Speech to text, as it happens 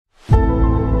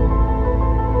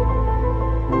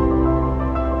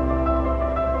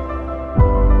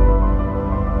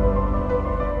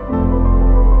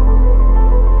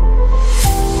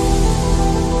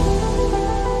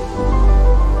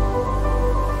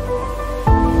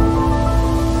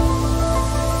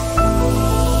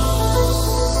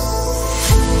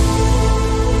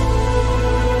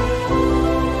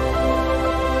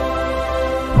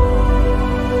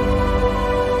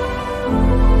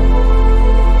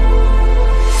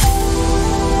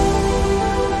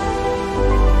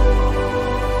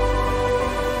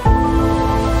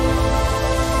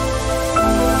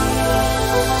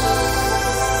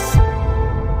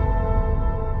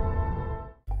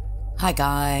Hi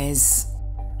guys.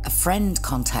 A friend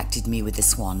contacted me with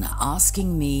this one,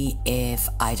 asking me if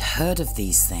I'd heard of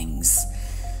these things.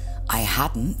 I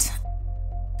hadn't.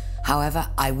 However,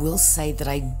 I will say that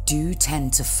I do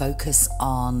tend to focus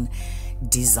on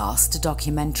disaster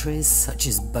documentaries such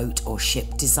as boat or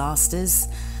ship disasters.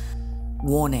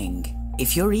 Warning,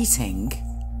 if you're eating,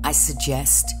 I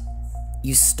suggest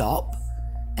you stop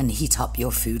and heat up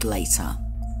your food later.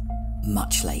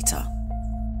 Much later.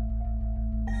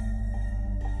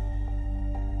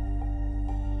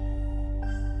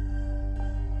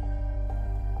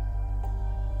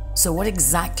 So what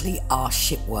exactly are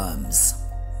shipworms?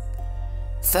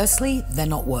 Firstly, they're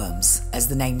not worms, as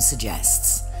the name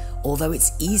suggests, although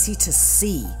it's easy to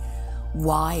see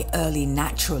why early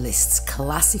naturalists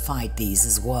classified these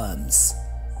as worms.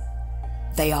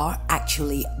 They are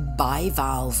actually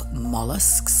bivalve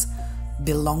molluscs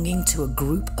belonging to a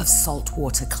group of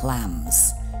saltwater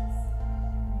clams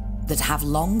that have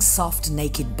long, soft,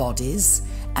 naked bodies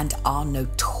and are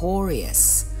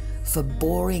notorious for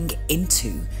boring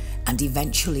into and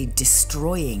eventually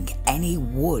destroying any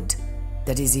wood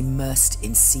that is immersed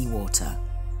in seawater,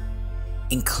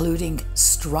 including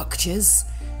structures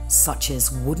such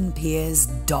as wooden piers,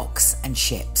 docks and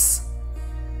ships.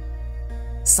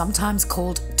 Sometimes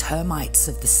called termites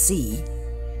of the sea,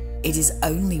 it is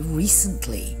only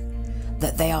recently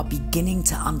that they are beginning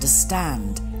to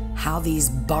understand how these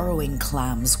burrowing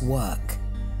clams work.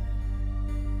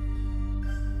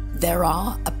 There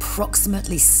are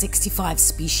approximately 65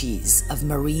 species of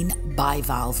marine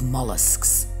bivalve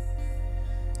molluscs.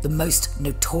 The most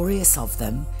notorious of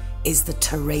them is the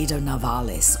Teredo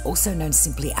navalis, also known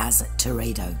simply as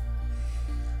Teredo,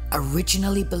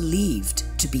 originally believed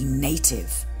to be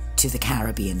native to the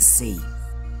Caribbean Sea.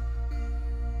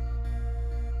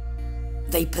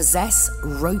 They possess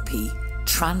ropey,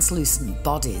 translucent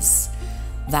bodies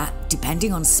that,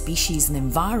 depending on species and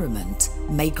environment,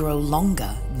 may grow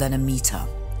longer than a metre.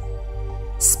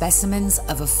 Specimens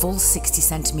of a full 60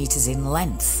 centimetres in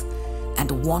length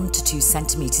and 1 to 2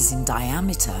 centimetres in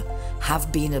diameter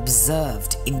have been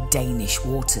observed in Danish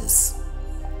waters.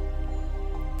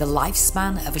 The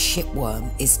lifespan of a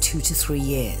shipworm is 2 to 3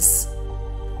 years,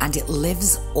 and it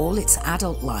lives all its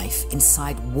adult life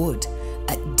inside wood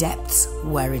at depths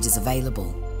where it is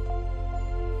available.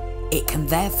 It can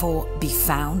therefore be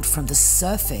found from the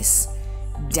surface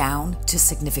down to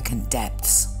significant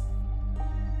depths.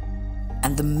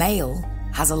 And the male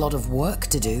has a lot of work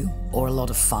to do, or a lot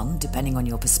of fun, depending on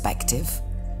your perspective,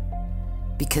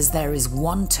 because there is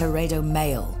one Teredo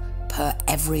male per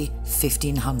every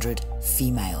 1,500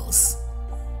 females.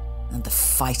 And the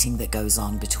fighting that goes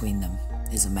on between them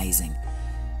is amazing.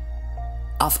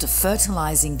 After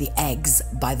fertilizing the eggs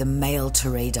by the male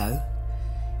Teredo,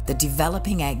 the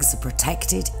developing eggs are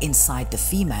protected inside the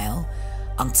female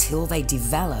until they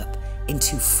develop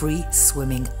into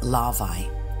free-swimming larvae.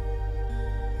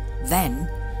 Then,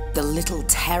 the little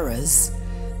terrors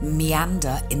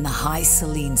meander in the high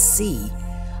saline sea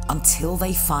until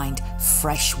they find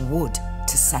fresh wood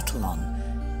to settle on,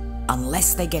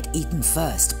 unless they get eaten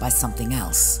first by something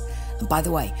else. And by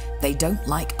the way, they don't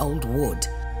like old wood.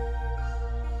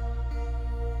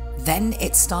 Then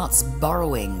it starts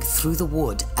burrowing through the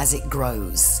wood as it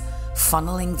grows,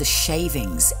 funneling the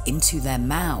shavings into their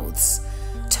mouths,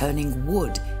 turning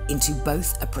wood into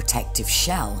both a protective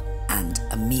shell and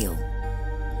a meal.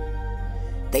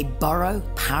 They burrow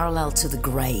parallel to the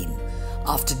grain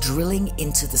after drilling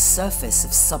into the surface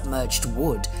of submerged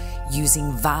wood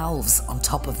using valves on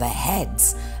top of their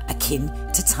heads akin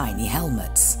to tiny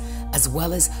helmets, as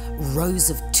well as rows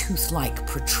of tooth-like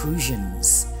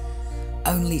protrusions,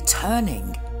 only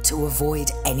turning to avoid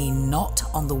any knot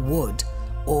on the wood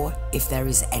or if there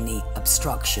is any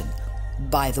obstruction.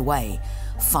 By the way,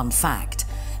 fun fact,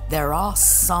 there are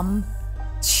some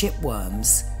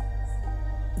shipworms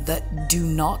that do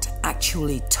not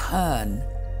actually turn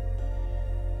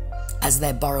as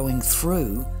they're burrowing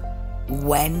through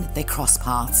when they cross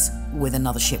paths with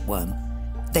another shipworm.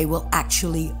 They will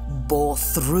actually bore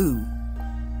through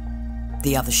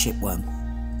the other shipworm.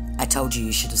 I told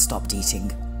you should have stopped eating.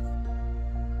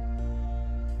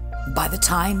 By the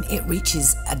time it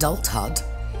reaches adulthood,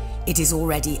 it is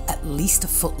already at least a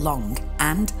foot long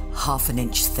and half an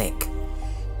inch thick,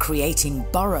 creating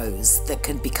burrows that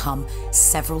can become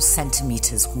several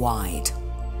centimetres wide.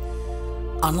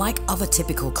 Unlike other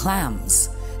typical clams,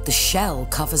 the shell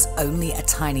covers only a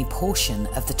tiny portion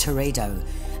of the Teredo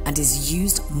and is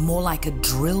used more like a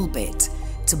drill bit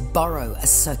to burrow a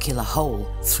circular hole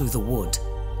through the wood.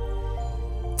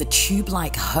 The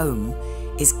tube-like home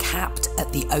is capped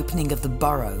at the opening of the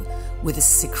burrow with a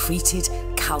secreted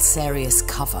calcareous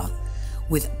cover,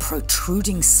 with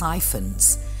protruding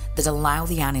siphons that allow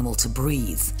the animal to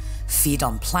breathe, feed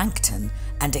on plankton,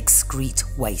 and excrete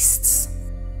wastes.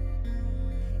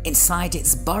 Inside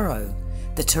its burrow,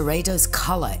 the teredo's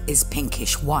colour is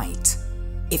pinkish white.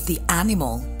 If the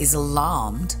animal is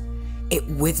alarmed, it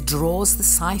withdraws the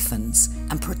siphons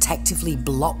and protectively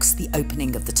blocks the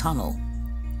opening of the tunnel.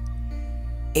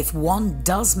 If one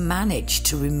does manage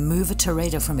to remove a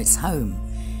teredo from its home,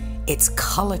 its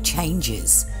colour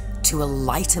changes to a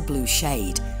lighter blue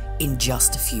shade in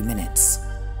just a few minutes.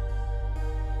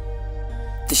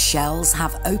 The shells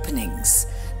have openings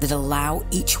that allow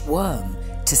each worm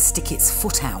to stick its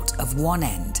foot out of one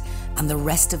end and the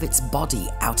rest of its body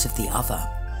out of the other.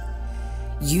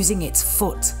 Using its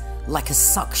foot like a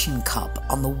suction cup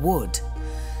on the wood,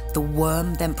 the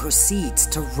worm then proceeds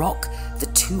to rock the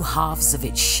two halves of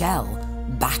its shell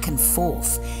back and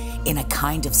forth in a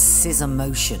kind of scissor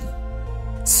motion,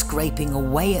 scraping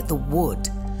away at the wood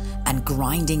and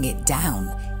grinding it down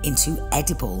into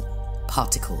edible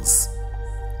particles.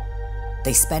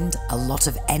 They spend a lot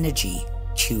of energy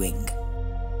chewing.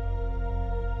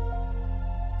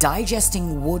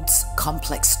 Digesting wood's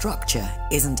complex structure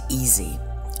isn't easy,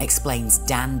 explains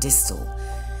Dan Distel,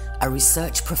 a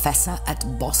research professor at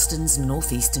Boston's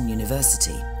Northeastern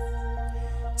University.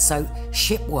 So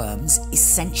shipworms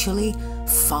essentially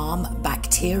farm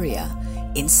bacteria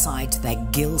inside their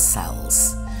gill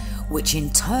cells, which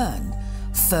in turn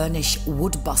furnish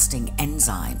wood-busting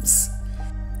enzymes.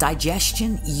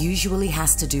 Digestion usually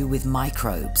has to do with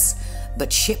microbes, but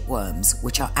shipworms,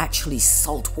 which are actually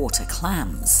saltwater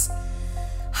clams,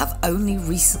 have only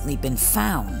recently been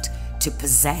found to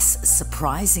possess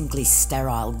surprisingly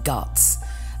sterile guts,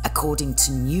 according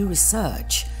to new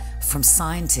research from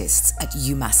scientists at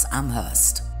UMass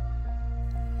Amherst.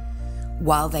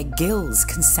 While their gills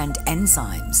can send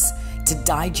enzymes to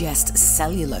digest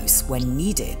cellulose when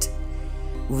needed,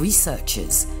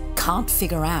 researchers can't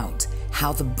figure out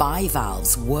how the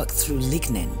bivalves work through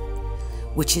lignin,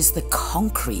 which is the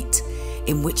concrete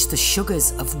in which the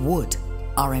sugars of wood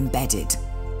are embedded.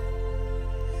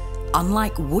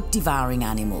 Unlike wood-devouring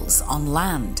animals on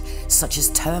land, such as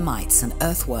termites and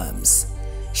earthworms,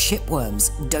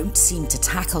 shipworms don't seem to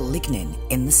tackle lignin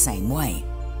in the same way.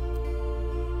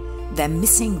 They're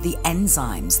missing the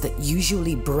enzymes that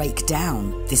usually break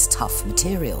down this tough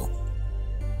material.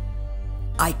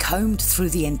 I combed through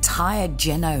the entire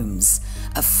genomes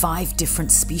of 5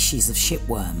 different species of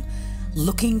shipworm,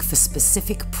 looking for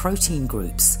specific protein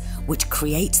groups which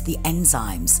create the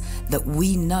enzymes that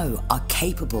we know are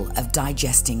capable of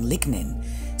digesting lignin,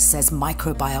 says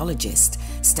microbiologist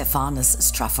Stefanos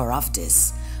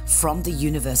Straforavdis from the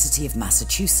University of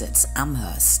Massachusetts,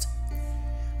 Amherst.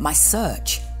 My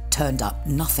search turned up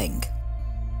nothing.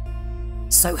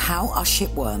 So how are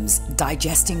shipworms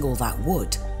digesting all that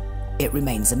wood? It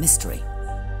remains a mystery.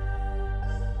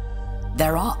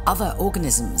 There are other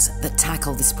organisms that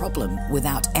tackle this problem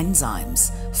without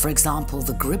enzymes, for example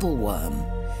the gribble worm.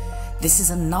 This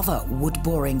is another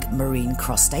wood-boring marine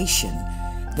crustacean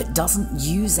that doesn't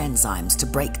use enzymes to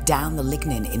break down the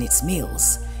lignin in its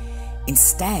meals.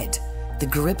 Instead, the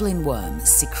gribbling worm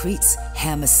secretes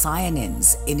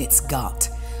hermocyanins in its gut,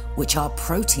 which are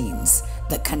proteins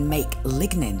that can make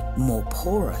lignin more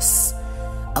porous,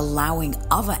 allowing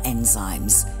other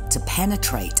enzymes to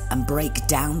penetrate and break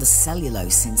down the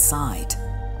cellulose inside.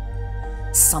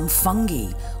 Some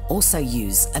fungi also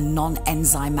use a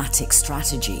non-enzymatic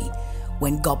strategy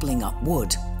when gobbling up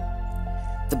wood.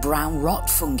 The brown rot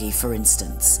fungi, for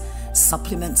instance,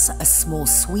 supplements a small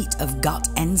suite of gut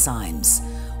enzymes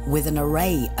with an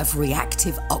array of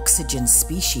reactive oxygen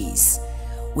species,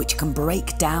 which can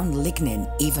break down lignin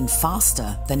even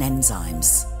faster than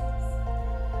enzymes.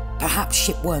 Perhaps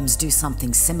shipworms do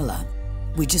something similar.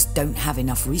 We just don't have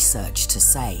enough research to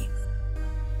say.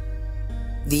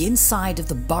 The inside of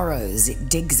the burrows it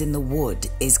digs in the wood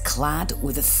is clad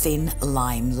with a thin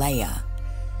lime layer,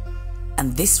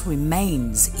 and this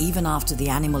remains even after the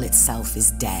animal itself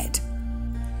is dead.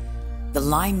 The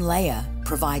lime layer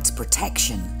provides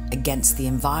protection against the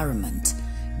environment,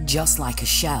 just like a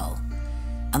shell,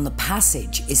 and the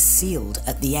passage is sealed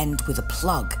at the end with a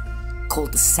plug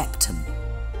called the septum.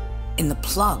 In the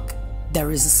plug,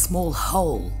 there is a small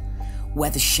hole where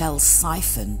the shell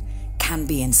siphon can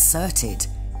be inserted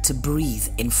to breathe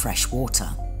in fresh water.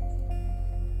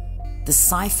 The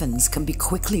siphons can be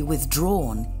quickly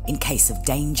withdrawn in case of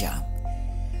danger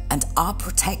and are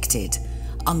protected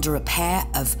under a pair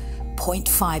of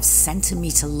 0.5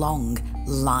 centimeter long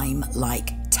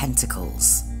lime-like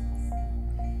tentacles.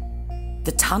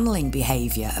 The tunnelling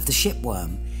behaviour of the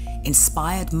shipworm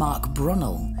inspired Marc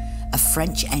Brunel, a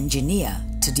French engineer,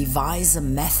 to devise a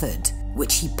method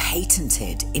which he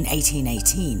patented in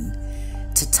 1818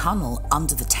 to tunnel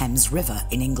under the Thames River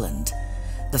in England,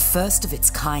 the first of its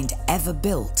kind ever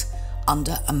built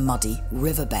under a muddy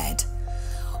riverbed,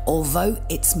 although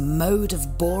its mode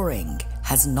of boring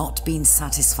has not been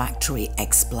satisfactorily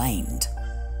explained.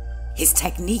 His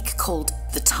technique, called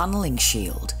the tunnelling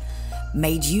shield,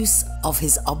 made use of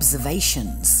his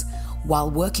observations while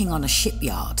working on a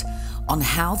shipyard on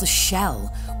how the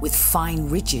shell with fine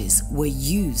ridges were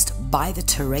used by the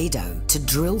teredo to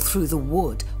drill through the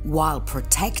wood while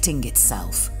protecting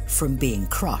itself from being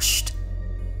crushed.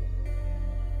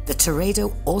 The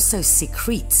teredo also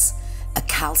secretes a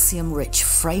calcium-rich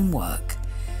framework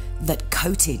that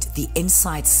coated the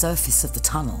inside surface of the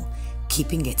tunnel,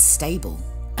 keeping it stable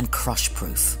and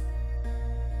crush-proof.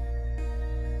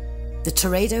 The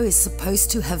teredo is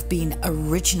supposed to have been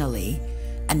originally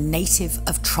a native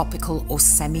of tropical or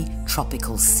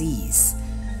semi-tropical seas,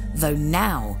 though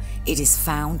now it is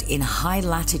found in high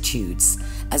latitudes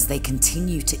as they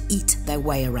continue to eat their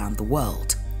way around the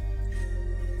world.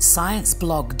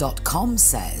 ScienceBlog.com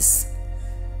says,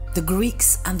 "The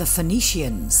Greeks and the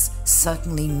Phoenicians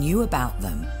certainly knew about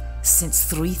them since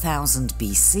 3000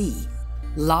 BC,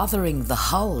 lathering the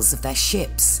hulls of their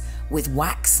ships with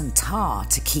wax and tar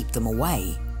to keep them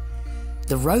away.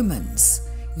 The Romans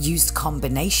used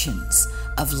combinations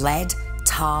of lead,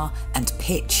 tar and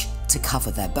pitch to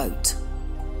cover their boat."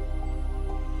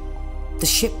 The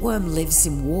shipworm lives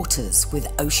in waters with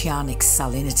oceanic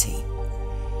salinity.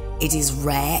 It is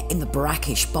rare in the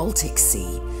brackish Baltic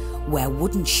Sea, where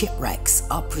wooden shipwrecks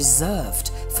are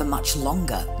preserved for much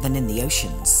longer than in the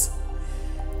oceans.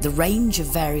 The range of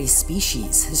various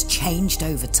species has changed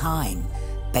over time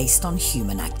based on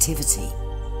human activity.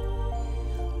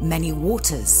 Many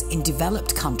waters in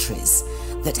developed countries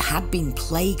that had been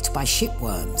plagued by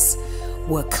shipworms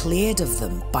were cleared of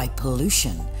them by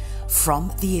pollution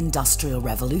from the Industrial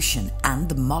Revolution and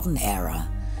the modern era,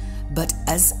 but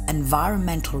as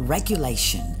environmental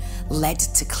regulation led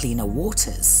to cleaner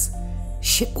waters,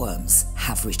 shipworms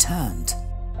have returned.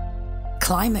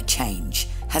 Climate change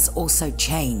has also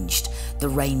changed the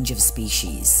range of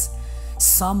species.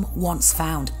 Some once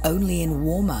found only in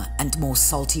warmer and more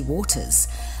salty waters,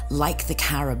 like the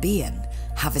Caribbean,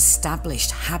 have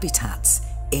established habitats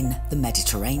in the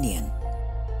Mediterranean.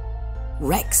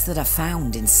 Wrecks that are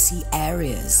found in sea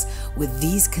areas with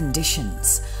these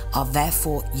conditions are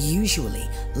therefore usually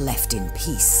left in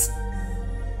peace.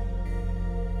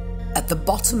 At the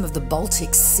bottom of the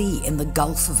Baltic Sea in the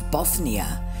Gulf of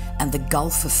Bothnia and the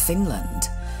Gulf of Finland,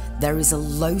 there is a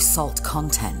low salt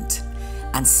content,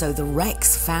 and so the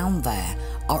wrecks found there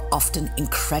are often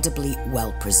incredibly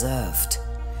well preserved.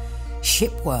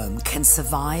 Shipworm can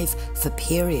survive for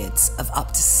periods of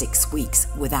up to 6 weeks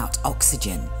without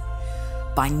oxygen,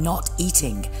 by not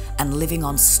eating and living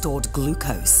on stored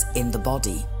glucose in the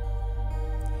body.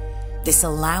 This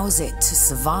allows it to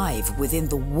survive within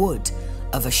the wood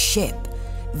of a ship,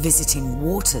 visiting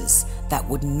waters that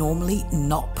would normally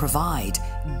not provide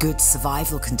good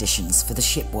survival conditions for the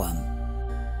shipworm.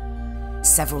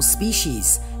 Several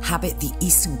species habit the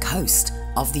eastern coast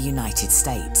of the United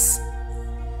States.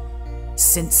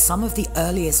 Since some of the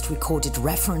earliest recorded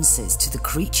references to the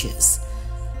creatures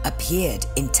appeared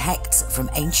in texts from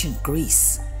ancient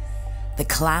Greece, the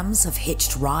clams have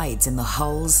hitched rides in the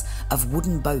hulls of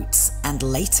wooden boats and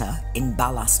later in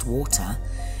ballast water,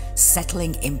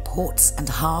 settling in ports and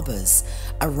harbours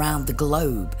around the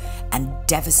globe and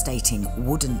devastating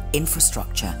wooden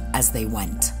infrastructure as they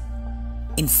went.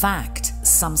 In fact,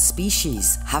 some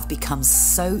species have become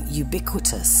so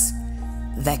ubiquitous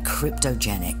they're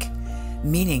cryptogenic,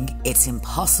 meaning it's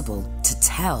impossible to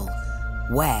tell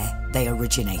where they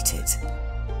originated.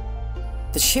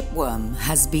 The shipworm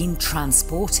has been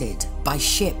transported by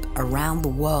ship around the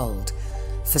world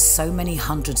for so many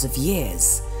hundreds of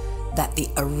years that the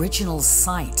original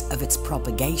site of its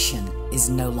propagation is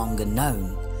no longer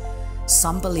known.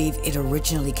 Some believe it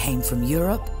originally came from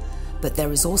Europe, but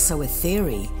there is also a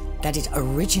theory that it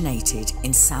originated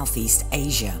in Southeast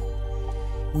Asia.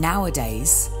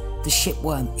 Nowadays, the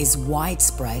shipworm is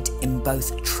widespread in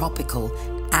both tropical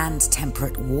and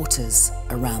temperate waters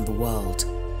around the world.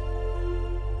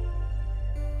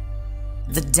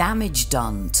 The damage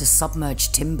done to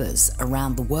submerged timbers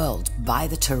around the world by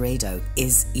the teredo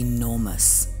is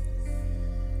enormous.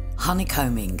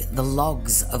 Honeycombing the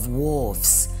logs of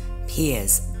wharves,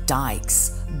 piers,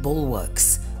 dikes,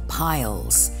 bulwarks,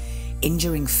 piles,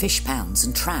 injuring fish pounds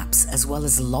and traps as well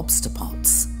as lobster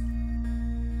pots.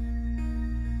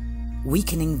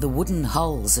 Weakening the wooden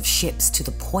hulls of ships to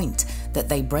the point that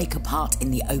they break apart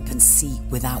in the open sea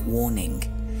without warning.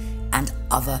 and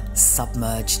other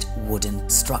submerged wooden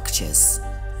structures.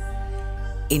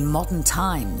 In modern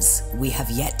times, we have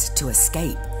yet to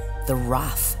escape the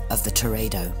wrath of the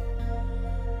teredo.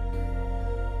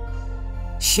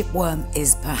 Shipworm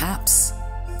is perhaps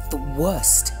the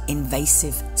worst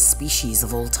invasive species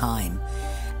of all time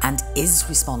and is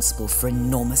responsible for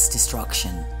enormous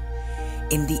destruction.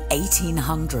 In the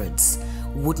 1800s,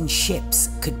 wooden ships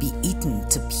could be eaten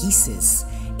to pieces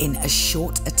in as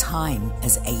short a time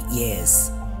as 8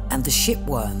 years, and the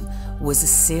shipworm was a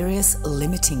serious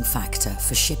limiting factor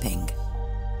for shipping.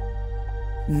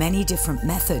 Many different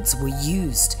methods were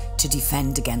used to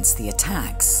defend against the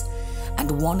attacks,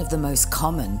 and one of the most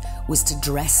common was to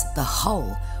dress the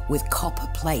hull with copper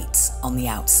plates on the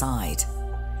outside.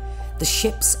 The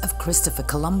ships of Christopher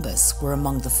Columbus were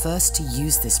among the first to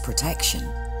use this protection.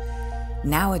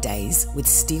 Nowadays, with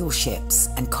steel ships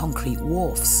and concrete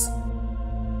wharfs,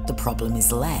 the problem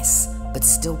is less, but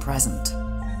still present.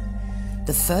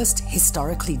 The first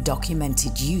historically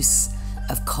documented use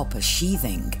of copper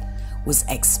sheathing was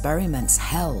experiments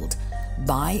held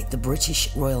by the British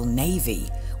Royal Navy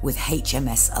with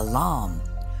HMS Alarm,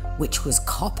 which was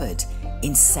coppered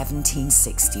in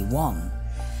 1761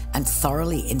 and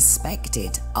thoroughly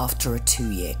inspected after a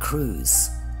 2-year cruise.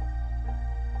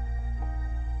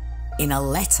 In a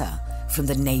letter from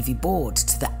the Navy Board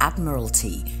to the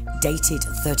Admiralty dated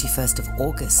 31st of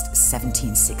August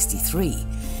 1763,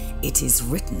 it is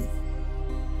written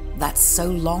that so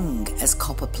long as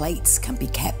copper plates can be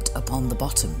kept upon the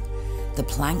bottom, the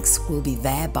planks will be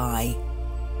thereby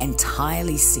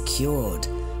entirely secured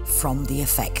from the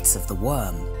effects of the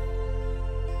worm.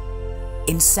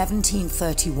 In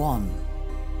 1731,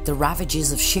 the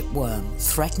ravages of shipworm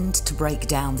threatened to break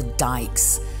down the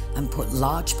dikes and put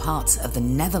large parts of the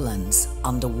Netherlands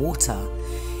underwater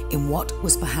in what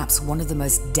was perhaps one of the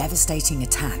most devastating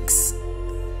attacks.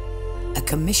 A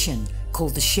commission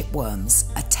called the Shipworms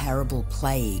a terrible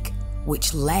plague,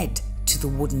 which led to the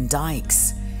wooden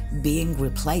dikes being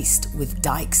replaced with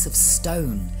dikes of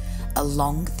stone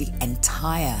along the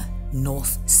entire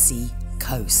North Sea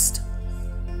coast.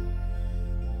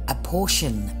 A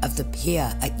portion of the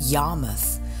pier at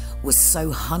Yarmouth was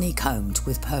so honeycombed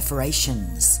with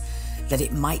perforations that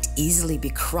it might easily be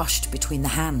crushed between the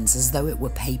hands as though it were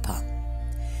paper.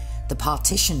 The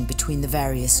partition between the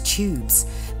various tubes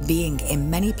being in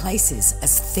many places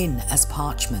as thin as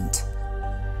parchment.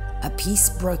 A piece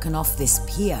broken off this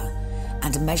pier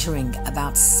and measuring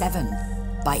about 7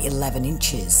 by 11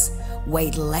 inches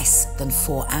weighed less than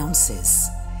 4 ounces,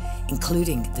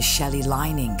 including the shelly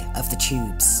lining of the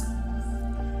tubes.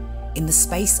 In the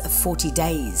space of 40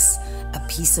 days, a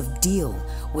piece of deal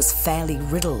was fairly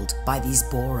riddled by these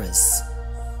borers.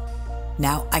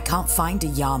 Now, I can't find a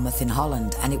Yarmouth in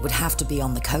Holland, and it would have to be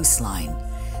on the coastline.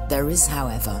 There is,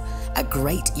 however, a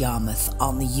Great Yarmouth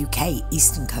on the UK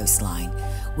eastern coastline,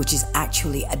 which is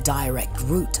actually a direct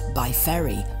route by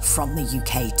ferry from the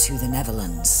UK to the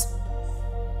Netherlands.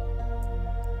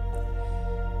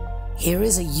 Here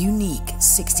is a unique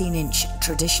 16-inch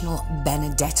traditional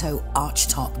Benedetto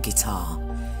archtop guitar,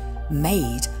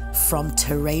 made from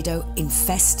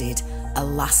teredo-infested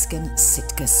Alaskan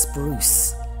Sitka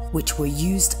spruce, which were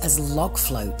used as log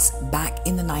floats back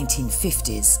in the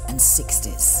 1950s and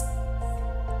 60s.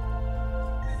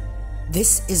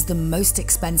 This is the most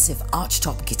expensive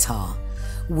archtop guitar,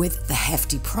 with the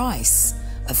hefty price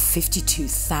of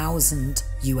 $52,000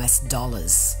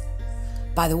 US.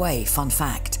 By the way, fun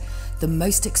fact, the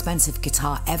most expensive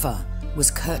guitar ever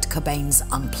was Kurt Cobain's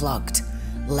Unplugged,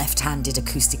 left-handed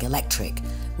acoustic electric,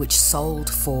 which sold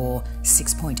for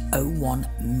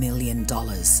 $6.01 million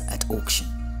at auction.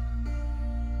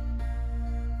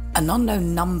 An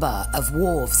unknown number of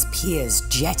wharves, piers,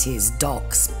 jetties,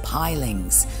 docks,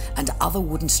 pilings, and other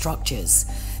wooden structures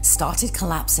started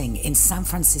collapsing in San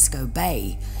Francisco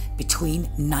Bay between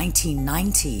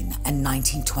 1919 and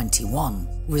 1921,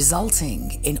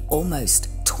 resulting in almost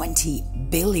 $20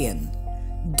 billion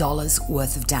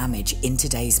worth of damage in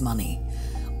today's money,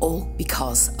 all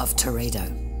because of teredo.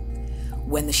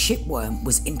 When the shipworm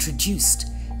was introduced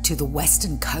to the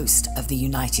western coast of the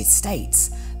United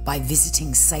States by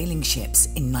visiting sailing ships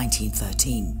in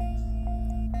 1913.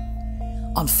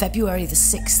 On February the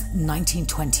 6th,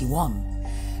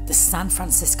 1921, the San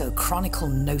Francisco Chronicle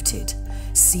noted,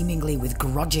 seemingly with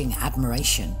grudging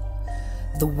admiration,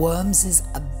 the worm's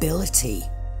ability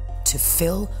to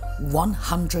fill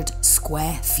 100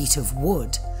 square feet of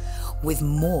wood with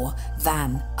more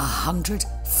than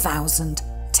 100,000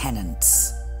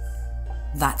 tenants.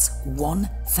 That's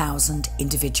 1,000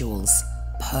 individuals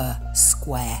per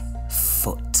square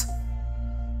foot.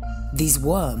 These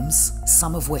worms,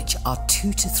 some of which are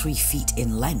 2 to 3 feet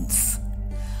in length,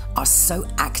 are so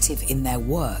active in their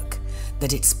work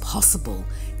that it's possible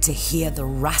to hear the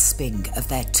rasping of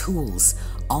their tools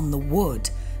on the wood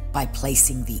by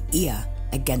placing the ear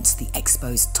against the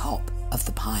exposed top of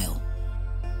the pile.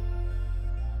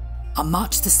 On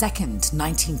March 2nd,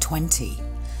 1920,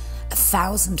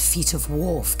 1,000 feet of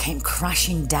wharf came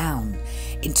crashing down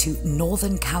into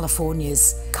northern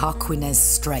California's Carquinez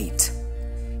Strait,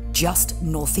 just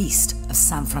northeast of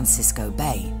San Francisco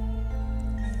Bay.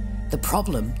 The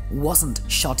problem wasn't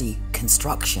shoddy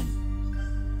construction.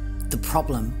 The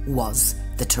problem was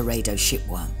the Teredo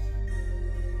shipworm.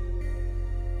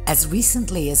 As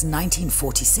recently as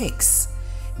 1946,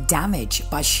 damage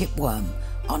by shipworm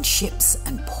on ships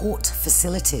and port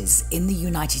facilities in the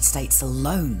United States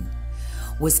alone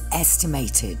was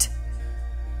estimated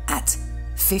at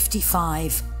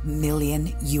 $55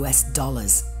 million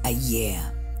a year.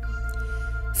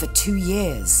 For 2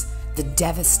 years, the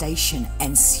devastation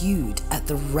ensued at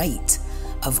the rate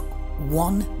of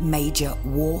 1 major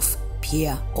wharf,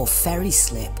 pier or ferry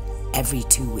slip every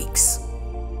 2 weeks.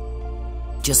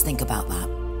 Just think about that.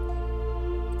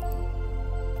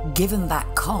 Given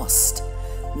that cost,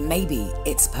 maybe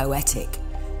it's poetic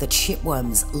that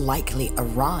shipworms likely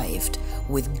arrived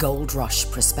with gold rush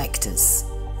prospectors.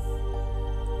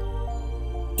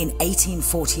 In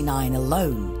 1849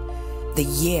 alone, the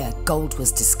year gold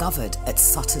was discovered at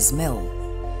Sutter's Mill,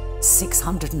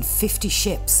 650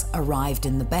 ships arrived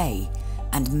in the bay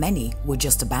and many were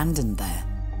just abandoned there.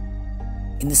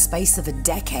 In the space of a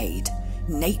decade,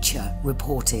 Nature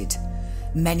reported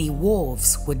many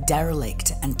wharves were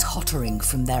derelict and tottering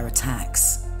from their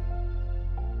attacks.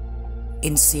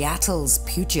 In Seattle's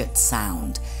Puget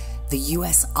Sound, the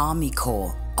US Army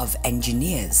Corps of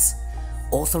Engineers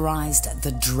authorized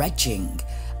the dredging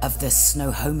of the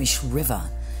Snohomish River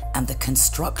and the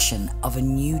construction of a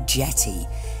new jetty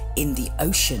in the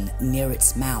ocean near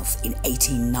its mouth in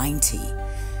 1890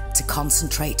 to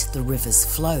concentrate the river's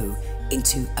flow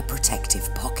into a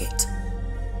protective pocket.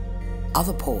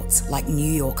 Other ports like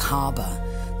New York Harbor,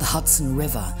 the Hudson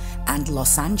River, and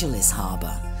Los Angeles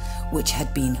Harbor, which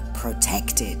had been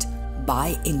protected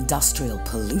by industrial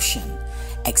pollution,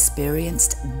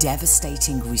 experienced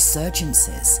devastating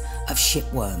resurgences of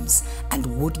shipworms and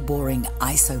wood-boring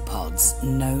isopods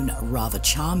known rather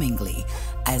charmingly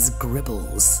as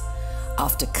gribbles,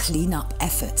 after clean-up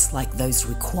efforts like those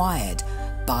required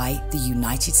by the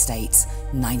United States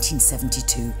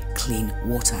 1972 Clean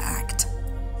Water Act.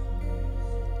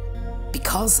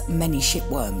 Because many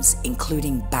shipworms,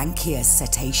 including Bankia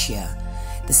cetacea,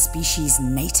 the species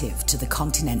native to the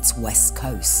continent's west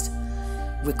coast,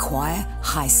 require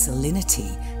high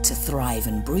salinity to thrive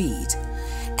and breed,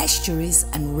 estuaries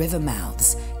and river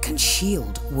mouths can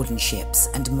shield wooden ships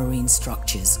and marine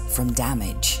structures from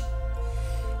damage.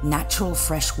 Natural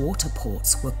freshwater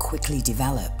ports were quickly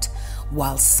developed,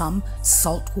 while some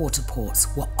saltwater ports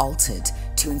were altered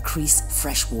to increase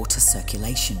freshwater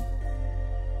circulation.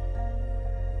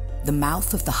 The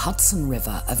mouth of the Hudson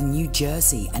River of New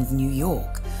Jersey and New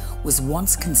York was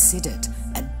once considered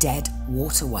a dead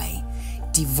waterway,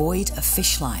 devoid of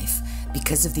fish life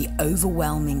because of the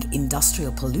overwhelming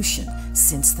industrial pollution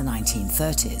since the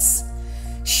 1930s.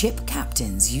 Ship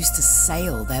captains used to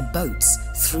sail their boats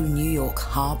through New York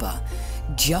Harbor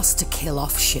just to kill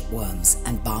off shipworms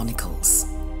and barnacles.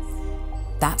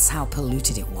 That's how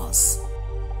polluted it was.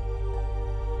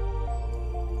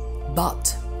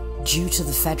 But due to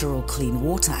the Federal Clean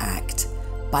Water Act,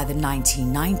 by the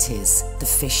 1990s the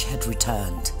fish had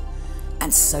returned,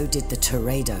 and so did the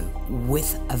Teredo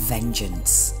with a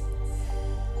vengeance.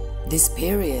 This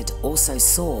period also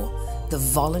saw the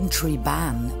voluntary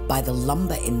ban by the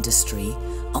lumber industry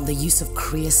on the use of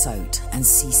creosote and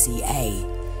CCA,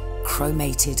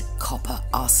 chromated copper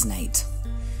arsenate,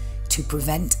 to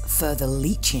prevent further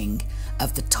leaching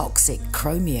of the toxic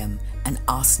chromium and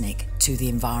arsenic to the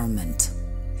environment.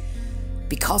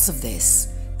 Because of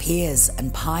this, piers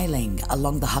and piling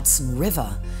along the Hudson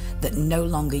River that no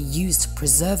longer used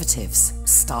preservatives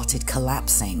started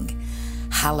collapsing,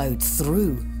 hallowed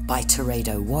through by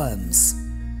Teredo worms.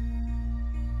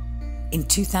 In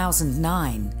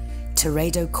 2009,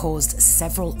 Teredo caused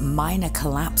several minor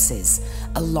collapses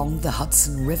along the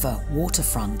Hudson River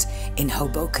waterfront in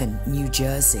Hoboken, New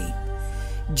Jersey,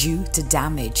 due to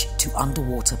damage to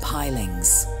underwater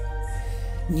pilings.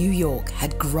 New York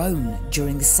had grown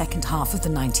during the second half of the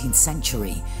 19th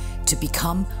century to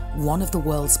become one of the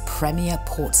world's premier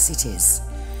port cities,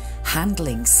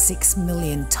 handling 6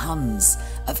 million tons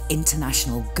of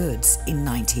international goods in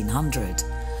 1900.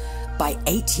 By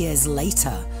 8 years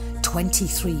later,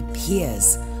 23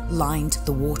 piers lined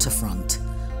the waterfront.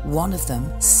 One of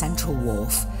them, Central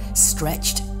Wharf,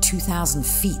 stretched 2,000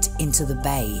 feet into the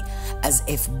bay as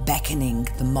if beckoning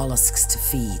the molluscs to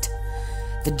feed.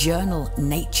 The journal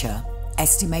Nature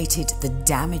estimated the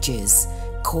damages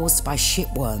caused by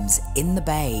shipworms in the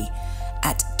bay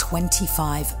at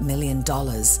 $25 million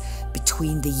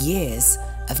between the years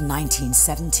of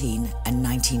 1917 and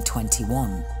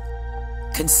 1921.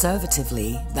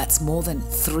 Conservatively, that's more than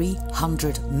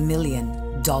 $300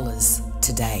 million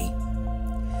today.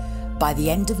 By the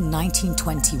end of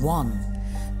 1921,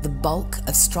 the bulk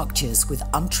of structures with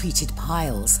untreated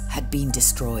piles had been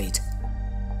destroyed,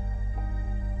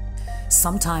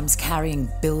 sometimes carrying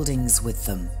buildings with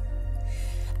them.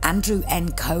 Andrew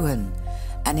N. Cohen,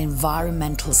 an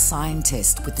environmental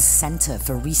scientist with the Center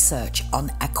for Research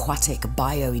on Aquatic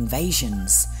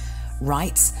Bioinvasions,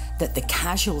 writes that the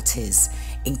casualties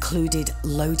included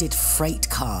loaded freight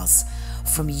cars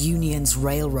from Union's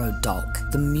railroad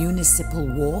dock, the municipal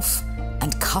wharf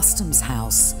and customs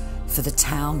house for the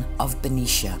town of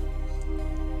Benicia,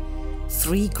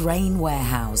 3 grain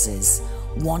warehouses,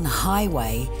 1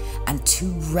 highway and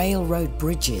 2 railroad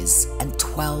bridges and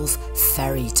 12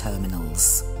 ferry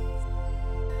terminals.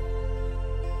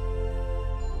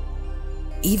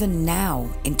 Even now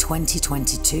in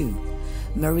 2022,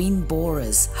 marine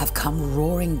borers have come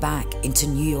roaring back into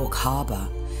New York Harbor,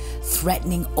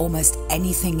 threatening almost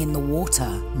anything in the water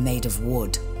made of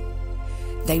wood.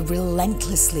 They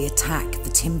relentlessly attack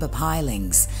the timber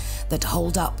pilings that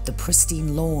hold up the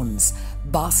pristine lawns,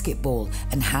 basketball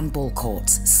and handball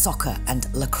courts, soccer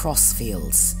and lacrosse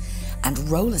fields, and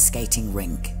roller skating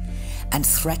rink, and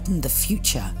threaten the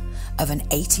future of an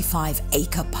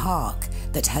 85-acre park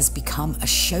that has become a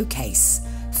showcase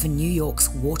for New York's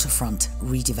waterfront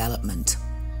redevelopment.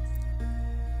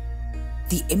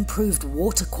 The improved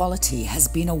water quality has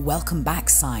been a welcome back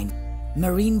sign.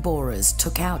 Marine borers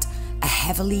took out a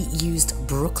heavily used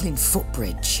Brooklyn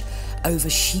footbridge over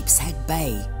Sheepshead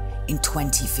Bay in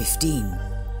 2015,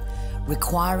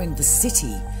 requiring the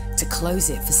city to close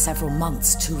it for several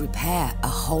months to repair a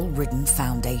hole-ridden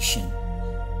foundation.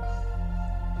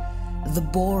 The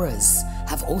borers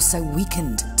have also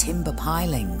weakened timber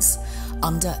pilings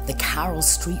under the Carroll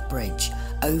Street Bridge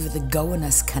over the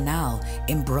Gowanus Canal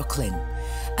in Brooklyn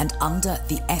and under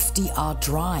the FDR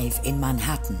Drive in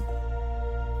Manhattan.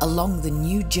 Along the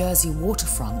New Jersey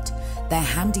waterfront, their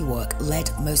handiwork led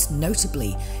most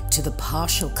notably to the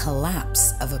partial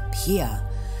collapse of a pier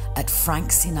at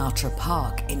Frank Sinatra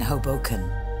Park in Hoboken.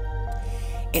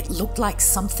 It looked like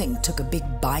something took a big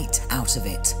bite out of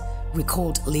it,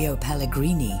 recalled Leo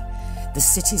Pellegrini, the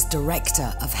city's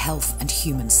Director of Health and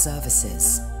Human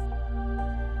Services.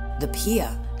 The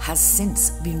pier has since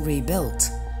been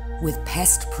rebuilt with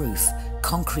pest-proof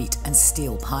concrete and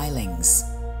steel pilings.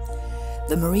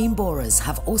 The marine borers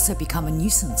have also become a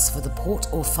nuisance for the Port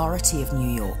Authority of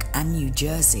New York and New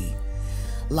Jersey.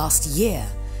 Last year,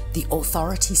 the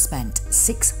authority spent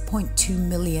 $6.2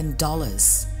 million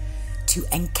to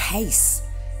encase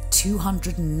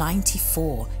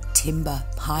 294 timber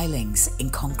pilings in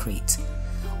concrete,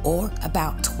 or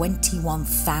about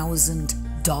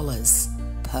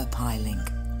 $21,000 per piling,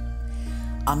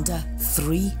 under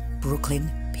 3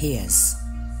 Brooklyn piers.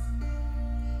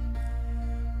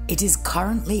 It is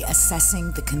currently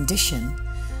assessing the condition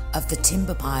of the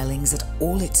timber pilings at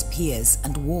all its piers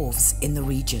and wharves in the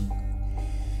region.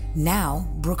 Now,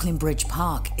 Brooklyn Bridge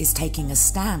Park is taking a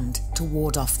stand to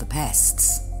ward off the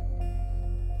pests.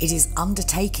 It is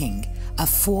undertaking a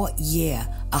 4-year,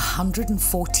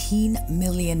 $114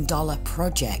 million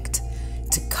project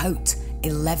to coat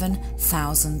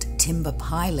 11,000 timber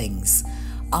pilings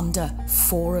under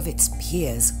 4 of its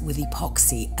piers with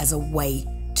epoxy as a way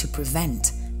to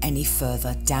prevent any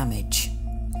further damage.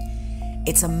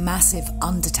 It's a massive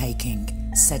undertaking,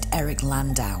 said Eric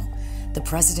Landau, the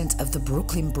president of the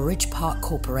Brooklyn Bridge Park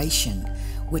Corporation,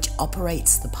 which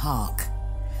operates the park.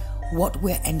 What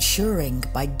we're ensuring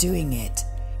by doing it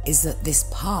is that this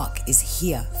park is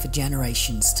here for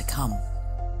generations to come.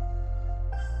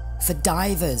 For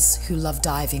divers who love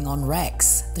diving on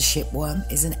wrecks, the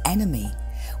shipworm is an enemy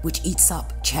which eats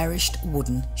up cherished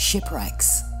wooden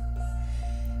shipwrecks.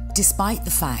 Despite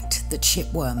the fact that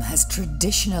shipworm has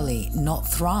traditionally not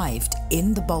thrived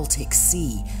in the Baltic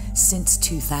Sea since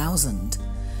 2000,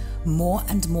 more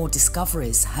and more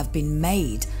discoveries have been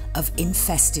made of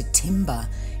infested timber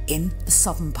in the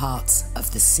southern parts of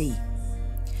the sea.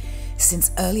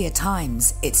 Since earlier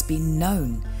times, it's been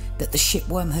known that the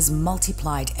shipworm has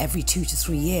multiplied every 2 to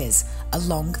 3 years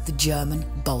along the German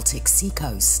Baltic Sea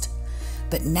coast.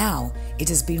 but now it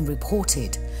has been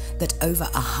reported that over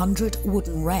 100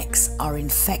 wooden wrecks are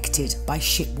infected by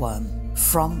shipworm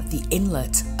from the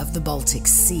inlet of the Baltic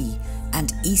Sea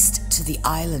and east to the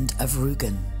island of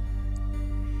Rügen.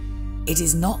 It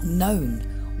is not known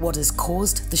what has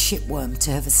caused the shipworm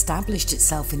to have established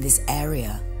itself in this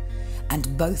area,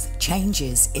 and both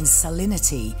changes in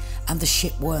salinity and the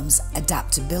shipworm's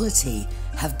adaptability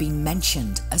have been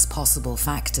mentioned as possible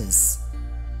factors.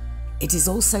 It is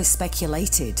also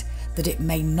speculated that it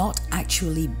may not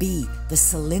actually be the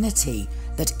salinity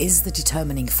that is the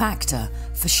determining factor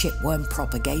for shipworm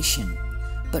propagation,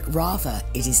 but rather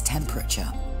it is temperature.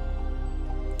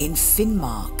 In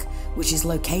Finnmark, which is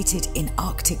located in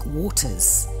Arctic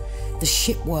waters, the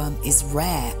shipworm is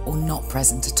rare or not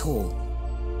present at all.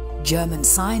 German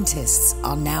scientists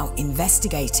are now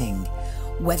investigating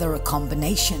whether a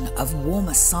combination of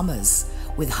warmer summers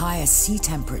with higher sea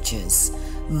temperatures,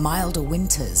 milder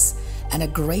winters, and a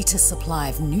greater supply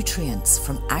of nutrients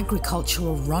from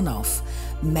agricultural runoff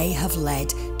may have led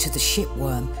to the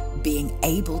shipworm being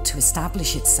able to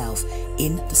establish itself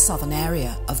in the southern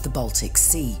area of the Baltic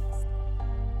Sea.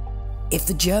 If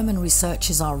the German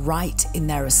researchers are right in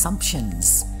their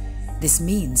assumptions, this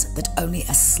means that only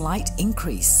a slight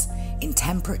increase in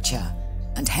temperature,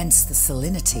 and hence the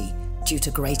salinity due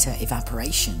to greater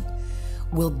evaporation,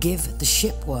 will give the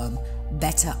shipworm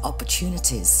better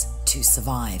opportunities to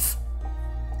survive.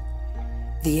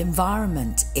 The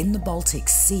environment in the Baltic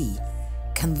Sea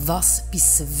can thus be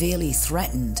severely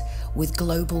threatened with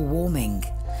global warming,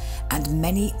 and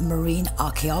many marine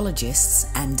archaeologists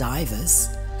and divers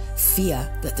fear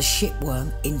that the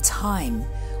shipworm in time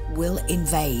will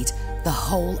invade the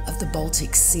whole of the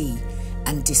Baltic Sea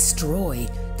and destroy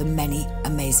the many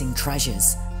amazing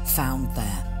treasures found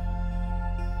there.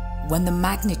 When the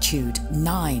magnitude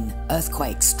 9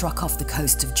 earthquake struck off the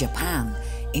coast of Japan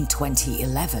in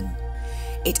 2011,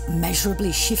 it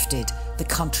measurably shifted the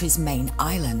country's main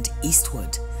island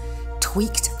eastward,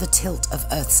 tweaked the tilt of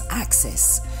Earth's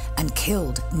axis, and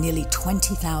killed nearly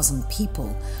 20,000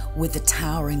 people with the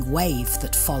towering wave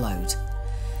that followed.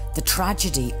 The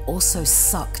tragedy also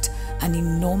sucked an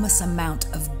enormous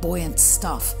amount of buoyant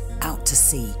stuff out to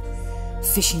sea: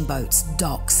 fishing boats,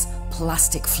 docks,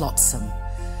 plastic flotsam,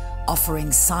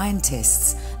 offering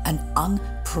scientists an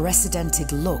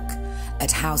unprecedented look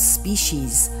at how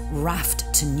species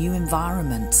raft to new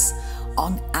environments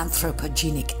on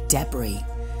anthropogenic debris,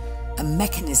 a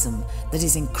mechanism that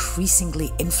is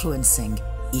increasingly influencing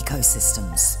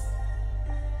ecosystems.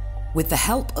 With the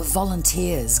help of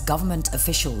volunteers, government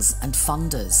officials and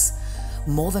funders,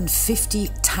 more than 50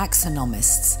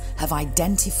 taxonomists have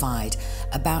identified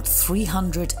about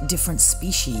 300 different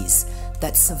species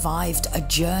that survived a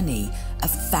journey of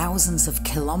thousands of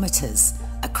kilometers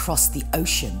across the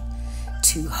ocean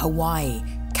to Hawaii,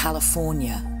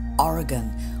 California,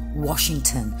 Oregon,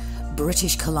 Washington,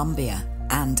 British Columbia,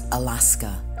 and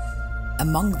Alaska.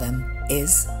 Among them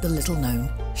is the little-known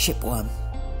shipworm.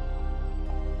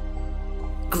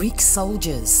 Greek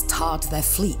soldiers tarred their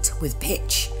fleet with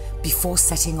pitch before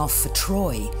setting off for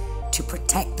Troy to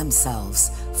protect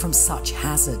themselves from such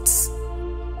hazards.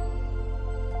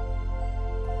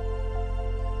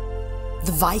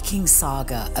 The Viking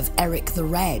saga of Eric the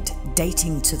Red,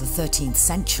 dating to the 13th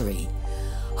century,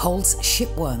 holds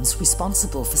shipworms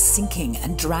responsible for sinking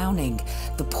and drowning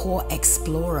the poor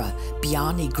explorer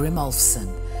Bjarni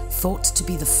Grimolfsson, thought to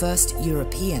be the first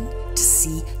European to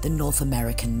see the North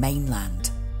American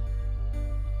mainland.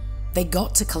 They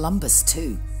got to Columbus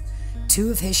too. Two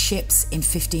of his ships in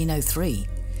 1503,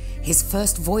 his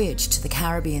first voyage to the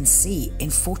Caribbean Sea in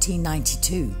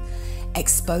 1492,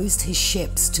 exposed his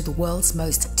ships to the world's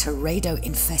most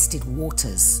teredo-infested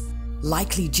waters,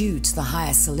 likely due to the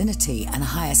higher salinity and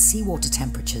higher seawater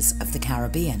temperatures of the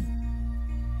Caribbean.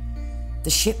 The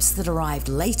ships that arrived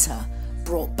later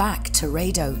brought back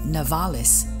Teredo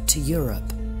navalis to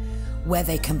Europe, where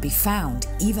they can be found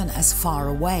even as far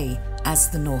away as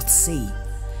the North Sea,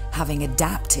 having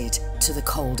adapted to the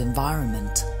cold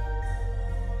environment.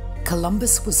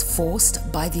 Columbus was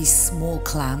forced by these small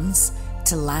clams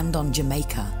to land on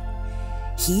Jamaica.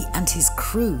 He and his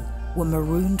crew were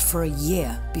marooned for a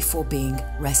year before being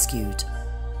rescued.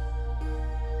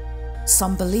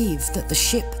 Some believe that the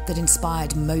ship that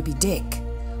inspired Moby Dick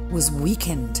was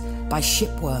weakened by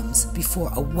shipworms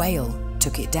before a whale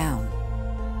took it down.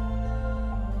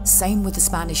 Same with the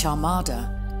Spanish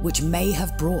Armada, which may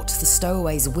have brought the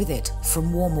stowaways with it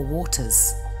from warmer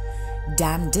waters.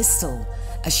 Dan Distel,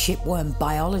 a shipworm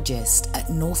biologist at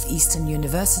Northeastern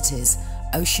University's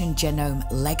Ocean Genome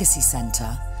Legacy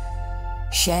Center,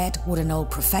 shared what an old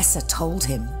professor told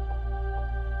him.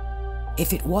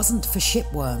 If it wasn't for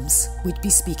shipworms, we'd be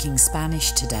speaking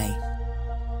Spanish today.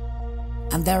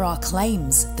 And there are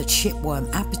claims that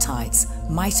shipworm appetites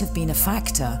might have been a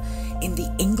factor in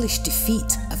the English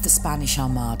defeat of the Spanish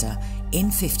Armada in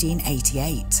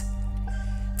 1588.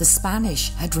 The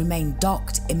Spanish had remained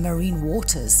docked in marine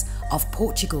waters of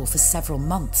Portugal for several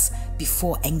months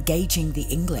before engaging the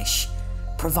English,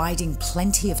 providing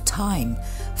plenty of time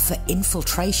for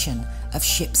infiltration of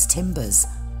ships' timbers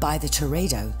by the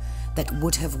tornado that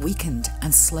would have weakened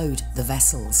and slowed the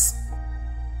vessels.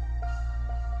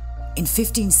 In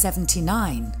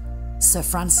 1579, Sir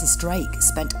Francis Drake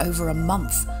spent over a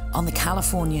month on the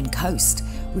Californian coast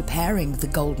repairing the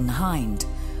Golden Hind,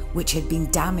 which had been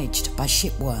damaged by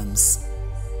shipworms.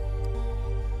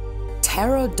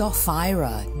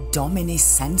 Pterodophyra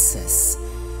dominicensis,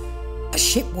 a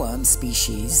shipworm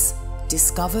species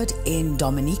discovered in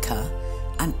Dominica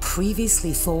and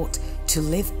previously thought to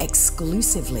live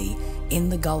exclusively in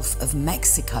the Gulf of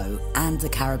Mexico and the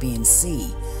Caribbean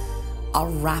Sea, are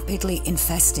rapidly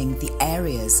infesting the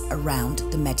areas around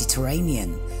the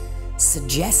Mediterranean,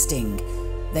 suggesting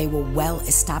they were well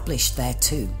established there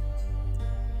too.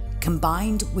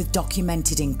 Combined with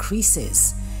documented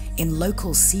increases in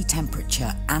local sea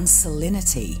temperature and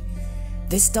salinity,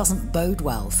 this doesn't bode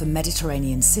well for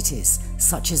Mediterranean cities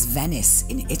such as Venice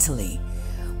in Italy,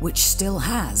 which still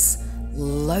has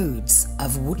loads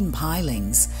of wooden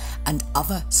pilings and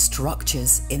other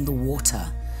structures in the water,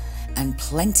 and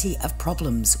plenty of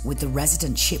problems with the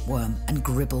resident shipworm and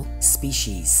gribble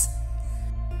species.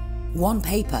 One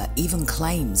paper even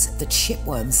claims that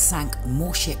shipworms sank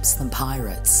more ships than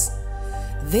pirates.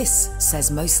 This,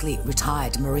 says mostly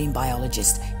retired marine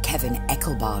biologist Kevin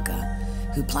Eckelbarger,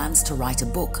 who plans to write a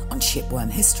book on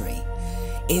shipworm history,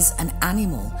 is an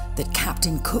animal that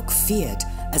Captain Cook feared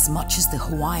as much as the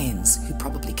Hawaiians, who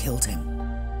probably killed him.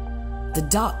 The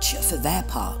Dutch, for their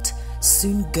part,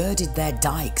 soon girded their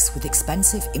dikes with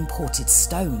expensive imported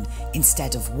stone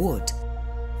instead of wood,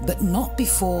 but not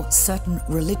before certain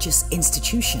religious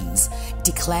institutions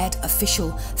declared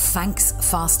official thanks,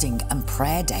 fasting and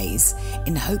prayer days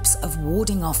in hopes of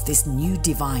warding off this new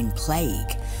divine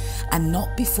plague, and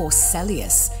not before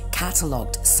Cellius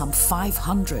catalogued some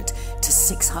 500 to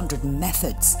 600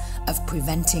 methods of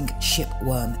preventing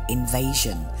shipworm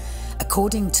invasion,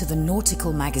 according to the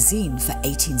Nautical Magazine for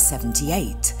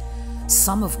 1878,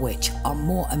 some of which are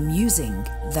more amusing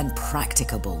than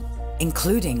practicable,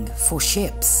 including, for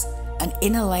ships, an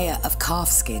inner layer of calf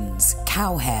skins,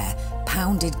 cow hair,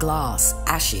 pounded glass,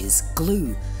 ashes,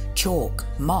 glue, chalk,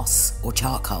 moss or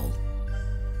charcoal.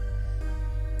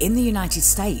 In the United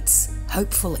States,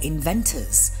 hopeful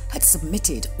inventors had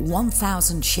submitted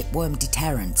 1,000 shipworm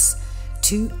deterrents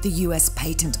to the US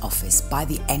Patent Office by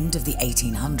the end of the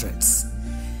 1800s.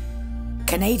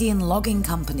 Canadian logging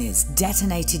companies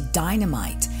detonated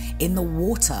dynamite in the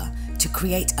water to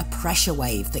create a pressure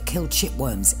wave that killed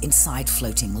shipworms inside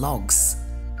floating logs.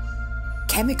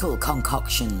 Chemical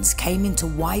concoctions came into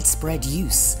widespread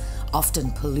use,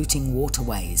 often polluting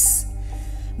waterways.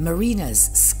 Mariners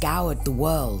scoured the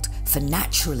world for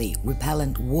naturally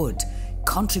repellent wood,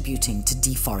 contributing to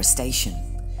deforestation,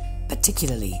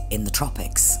 particularly in the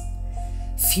tropics.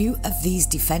 Few of these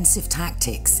defensive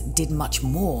tactics did much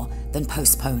more than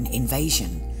postpone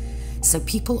invasion, so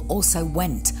people also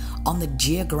went on the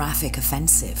geographic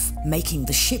offensive, making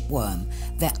the shipworm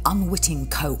their unwitting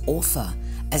co-author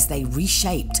as they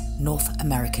reshaped North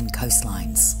American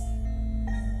coastlines.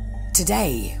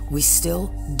 Today, we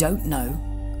still don't know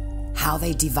how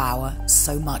they devour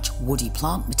so much woody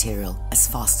plant material as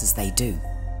fast as they do.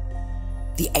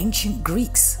 The ancient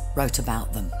Greeks wrote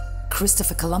about them.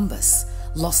 Christopher Columbus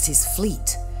lost his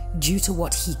fleet due to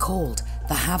what he called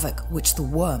the havoc which the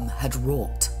worm had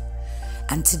wrought.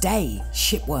 And today,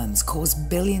 shipworms cause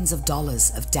billions of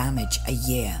dollars of damage a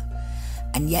year,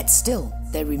 and yet still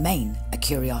they remain a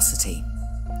curiosity.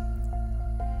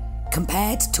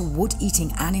 Compared to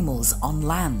wood-eating animals on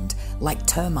land like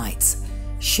termites,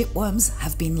 shipworms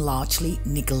have been largely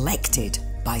neglected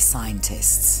by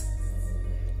scientists.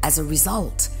 As a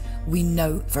result, we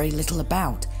know very little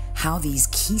about how these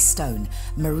keystone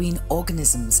marine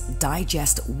organisms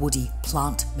digest woody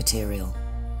plant material.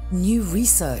 New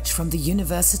research from the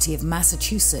University of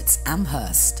Massachusetts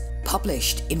Amherst,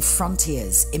 published in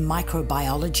Frontiers in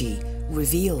Microbiology,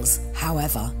 reveals,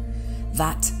 however,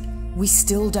 that we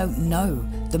still don't know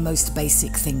the most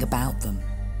basic thing about them: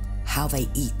 how they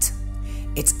eat.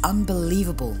 It's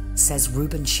unbelievable, says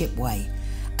Reuben Shipway,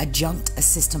 adjunct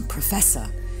assistant professor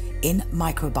in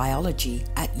microbiology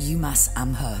at UMass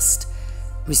Amherst,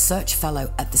 research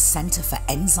fellow at the Center for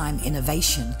Enzyme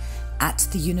Innovation at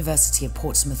the University of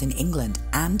Portsmouth in England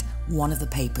and one of the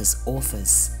paper's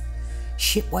authors.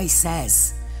 Shipway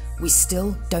says, "We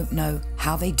still don't know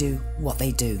how they do what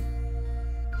they do."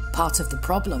 Part of the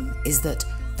problem is that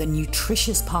the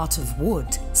nutritious part of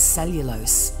wood,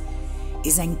 cellulose,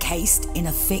 is encased in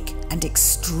a thick and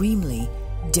extremely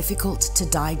difficult to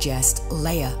digest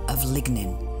layer of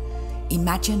lignin.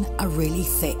 Imagine a really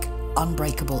thick,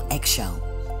 unbreakable eggshell,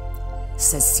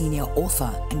 says senior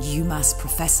author and UMass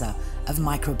professor of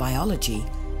microbiology,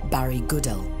 Barry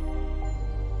Goodell.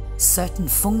 Certain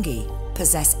fungi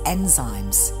possess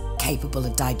enzymes capable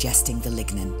of digesting the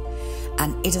lignin,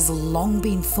 and it has long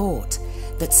been thought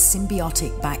that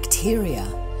symbiotic bacteria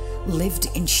lived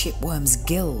in shipworms'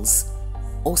 gills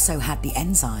also had the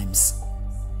enzymes.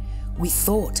 "We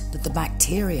thought that the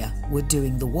bacteria were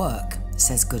doing the work,"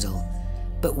 says Goodell,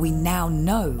 "but we now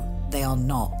know they are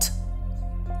not."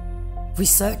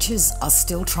 Researchers are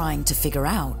still trying to figure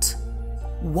out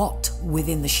what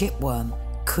within the shipworm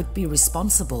could be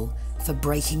responsible for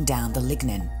breaking down the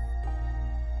lignin.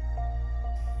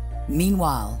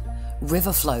 Meanwhile,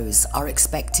 river flows are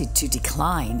expected to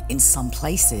decline in some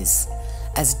places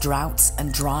as droughts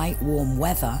and dry, warm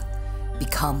weather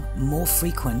become more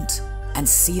frequent and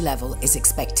sea level is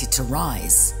expected to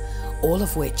rise, all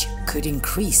of which could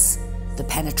increase the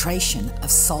penetration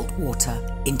of salt water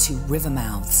into river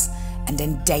mouths and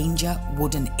endanger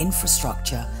wooden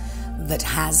infrastructure that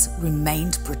has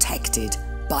remained protected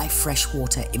by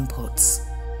freshwater inputs.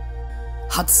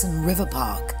 Hudson River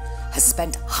Park has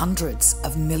spent hundreds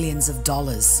of millions of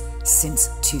dollars since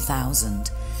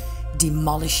 2000,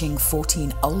 demolishing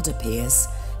 14 older piers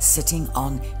sitting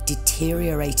on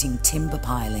deteriorating timber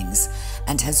pilings,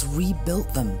 and has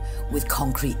rebuilt them with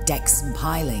concrete decks and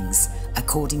pilings,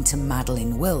 according to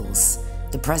Madeline Wills,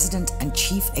 the President and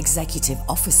Chief Executive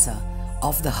Officer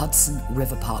of the Hudson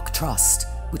River Park Trust,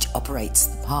 which operates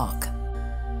the park.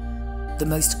 The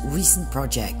most recent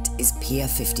project is Pier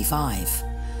 55,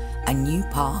 a new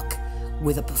park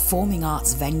with a performing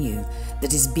arts venue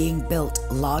that is being built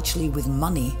largely with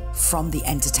money from the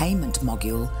entertainment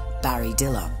mogul Barry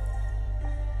Diller.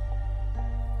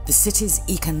 The city's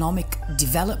Economic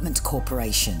Development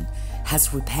Corporation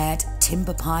has repaired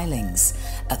timber pilings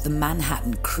at the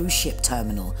Manhattan cruise ship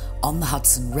terminal on the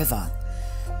Hudson River,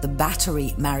 the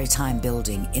Battery Maritime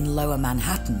Building in Lower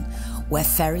Manhattan, where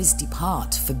ferries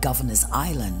depart for Governor's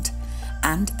Island,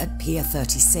 and at Pier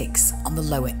 36 on the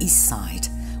Lower East Side,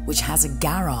 which has a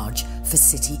garage for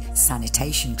city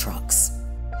sanitation trucks.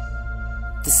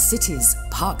 The city's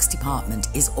Parks Department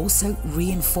is also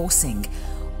reinforcing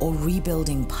or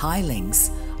rebuilding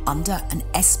pilings under an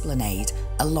esplanade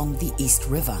along the East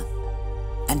River,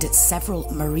 and at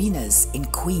several marinas in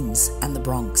Queens and the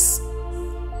Bronx.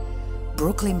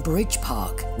 Brooklyn Bridge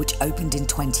Park, which opened in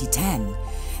 2010,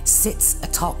 sits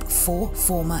atop 4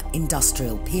 former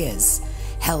industrial piers,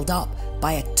 held up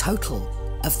by a total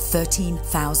of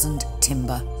 13,000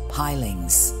 timber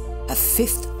pilings. A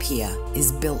 5th pier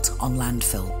is built on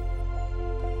landfill.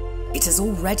 It has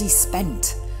already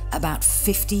spent about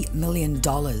 $50 million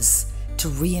to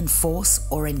reinforce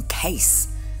or encase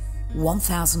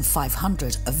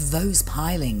 1,500 of those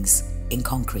pilings in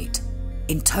concrete.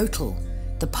 In total,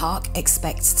 the park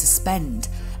expects to spend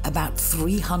about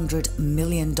 $300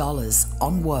 million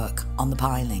on work on the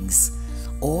pilings,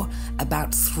 or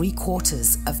about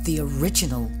 3/4 of the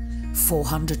original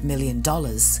 $400 million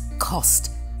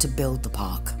cost to build the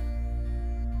park.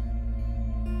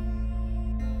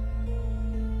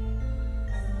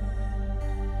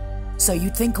 So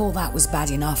you'd think all that was bad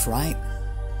enough, right?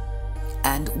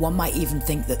 And one might even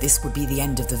think that this would be the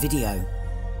end of the video.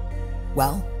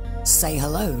 Well, say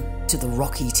hello to the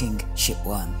rock-eating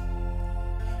shipworm.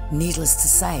 Needless to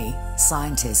say,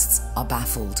 scientists are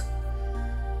baffled.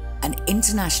 An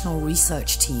international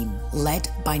research team led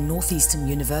by Northeastern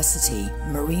University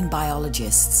marine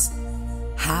biologists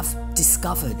have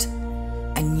discovered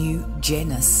a new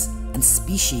genus and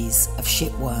species of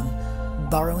shipworm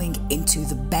burrowing into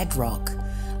the bedrock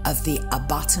of the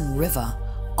Abatan River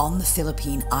on the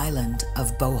Philippine island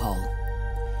of Bohol.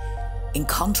 In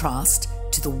contrast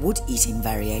to the wood-eating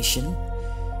variation,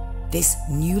 this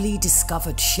newly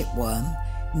discovered shipworm,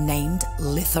 named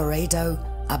Lithoredo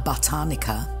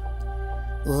abatanica,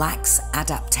 lacks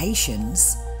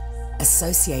adaptations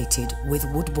associated with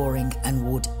wood boring and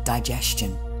wood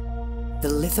digestion. The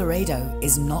Lithoredo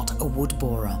is not a wood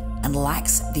borer and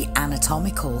lacks the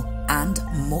anatomical and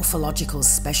morphological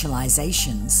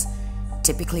specializations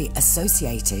typically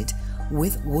associated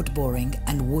with wood boring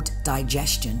and wood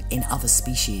digestion in other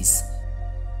species,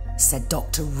 said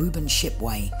Dr. Reuben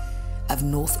Shipway of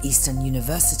Northeastern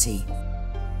University.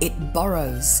 It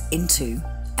burrows into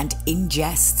and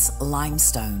ingests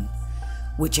limestone,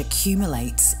 which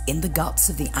accumulates in the guts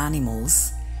of the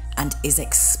animals and is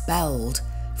expelled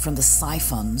from the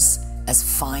siphons as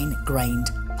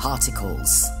fine-grained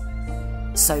particles.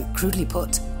 So, crudely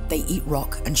put, they eat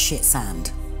rock and shit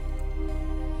sand.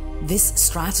 This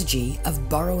strategy of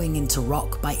burrowing into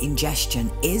rock by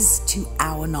ingestion is, to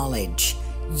our knowledge,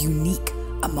 unique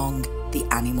among the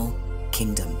animal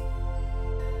kingdom.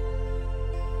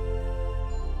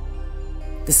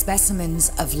 The specimens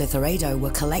of Lithoredo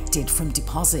were collected from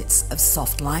deposits of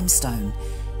soft limestone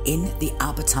in the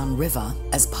Abatan River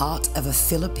as part of a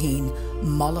Philippine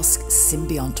mollusk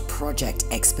symbiont project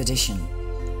expedition.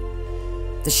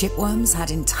 The shipworms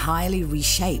had entirely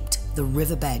reshaped the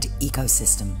riverbed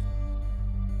ecosystem.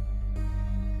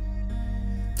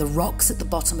 The rocks at the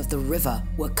bottom of the river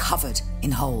were covered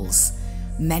in holes,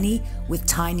 many with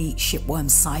tiny shipworm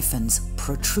siphons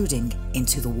protruding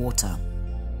into the water.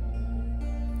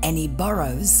 Any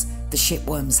burrows the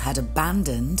shipworms had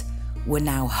abandoned were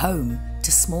now home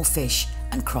to small fish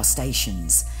and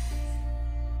crustaceans.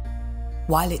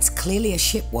 While it's clearly a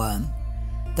shipworm,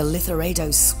 the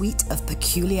Lithoredo's suite of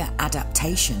peculiar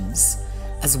adaptations,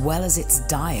 as well as its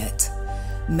diet,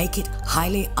 make it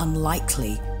highly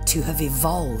unlikely to have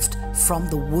evolved from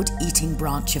the wood-eating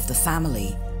branch of the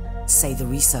family, say the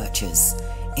researchers.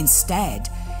 Instead,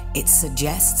 it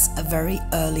suggests a very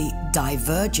early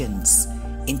divergence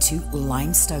into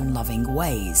limestone-loving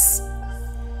ways.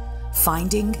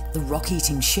 Finding the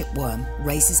rock-eating shipworm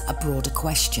raises a broader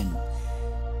question.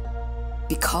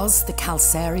 Because the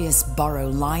calcareous burrow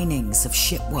linings of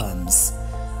shipworms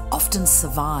often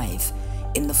survive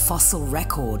in the fossil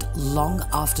record long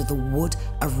after the wood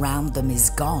around them is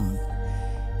gone,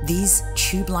 these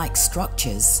tube-like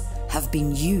structures have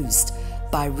been used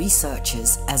by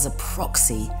researchers as a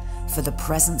proxy for the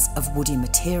presence of woody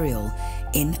material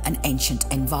in an ancient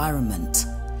environment.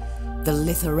 The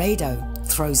Lithoredo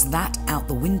throws that out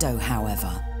the window,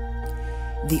 however.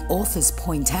 The authors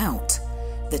point out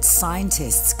that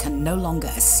scientists can no longer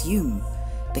assume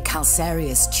the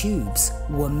calcareous tubes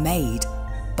were made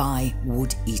by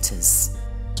wood eaters.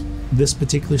 This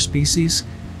particular species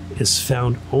is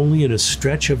found only in a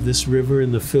stretch of this river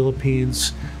in the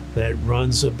Philippines that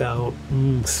runs about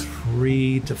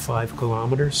 3 to 5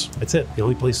 kilometers. That's it, the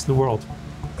only place in the world.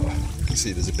 You can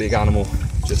see there's a big animal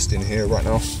just in here right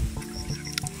now.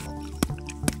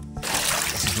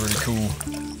 This is really cool.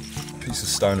 Piece of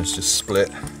stone has just split.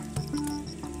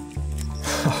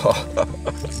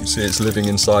 You see it's living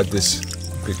inside this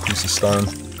big piece of stone.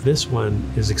 This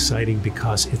one is exciting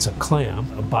because it's a clam,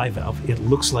 a bivalve. It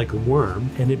looks like a worm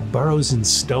and it burrows in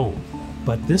stone.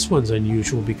 But this one's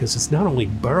unusual because it's not only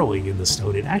burrowing in the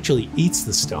stone, it actually eats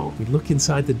the stone. We look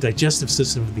inside the digestive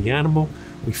system of the animal,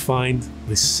 we find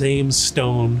the same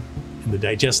stone in the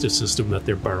digestive system that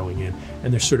they're burrowing in,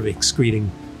 and they're sort of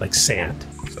excreting like sand.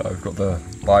 So we've got the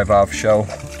bivalve shell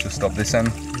just up this end,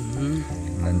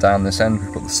 and then down this end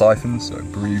we've got the siphons, so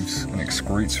it breathes and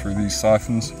excretes through these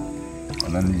siphons.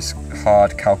 And then these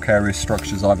hard calcareous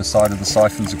structures either side of the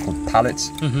siphons are called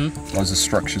pallets. Those are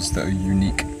structures that are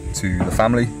unique to the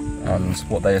family, and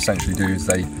what they essentially do is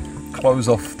they close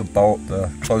off the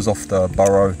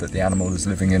burrow that the animal is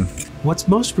living in. What's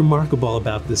most remarkable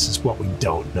about this is what we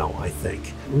don't know, I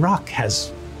think. Rock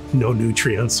has no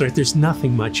nutrients, right? There's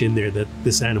nothing much in there that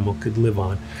this animal could live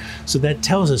on. So that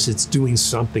tells us it's doing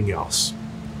something else.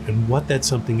 And what that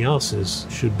something else is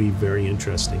should be very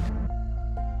interesting.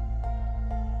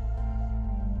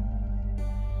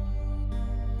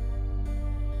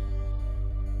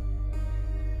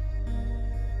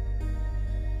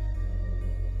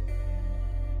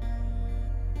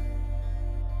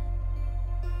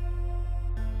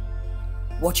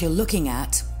 What you're looking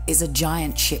at is a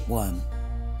giant shipworm,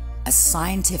 a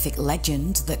scientific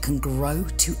legend that can grow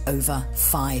to over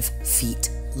 5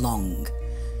 feet long.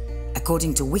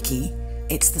 According to Wiki,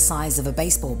 it's the size of a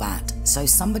baseball bat, so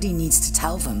somebody needs to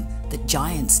tell them that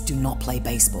giants do not play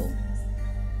baseball.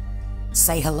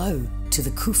 Say hello to the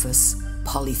Kuphas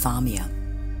polythamia.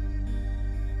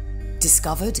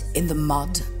 Discovered in the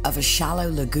mud of a shallow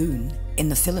lagoon in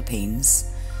the Philippines,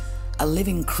 a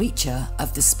living creature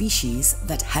of the species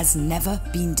that has never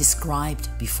been described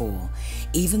before,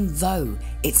 even though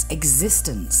its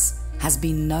existence has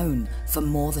been known for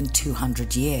more than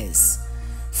 200 years,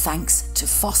 thanks to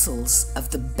fossils of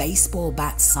the baseball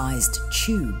bat-sized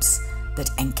tubes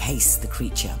that encase the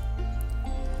creature.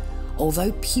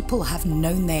 Although people have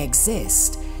known they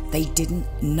exist, they didn't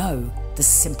know the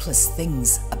simplest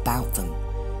things about them,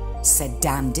 said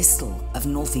Dan Distel of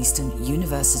Northeastern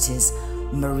University's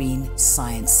Marine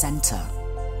Science Center.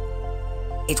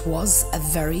 It was a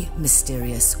very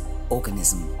mysterious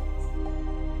organism.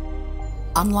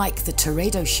 Unlike the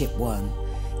Teredo shipworm,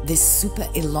 this super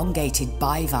elongated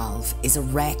bivalve is a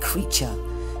rare creature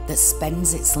that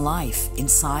spends its life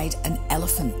inside an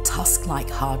elephant tusk-like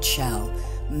hard shell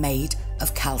made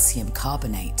of calcium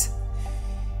carbonate.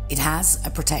 It has a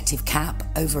protective cap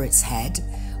over its head,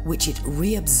 which it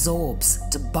reabsorbs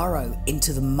to burrow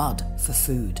into the mud for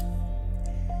food.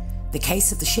 The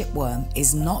case of the shipworm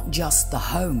is not just the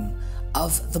home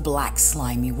of the black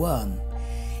slimy worm.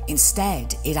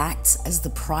 Instead, it acts as the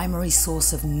primary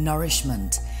source of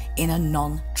nourishment in a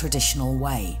non-traditional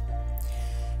way.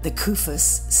 The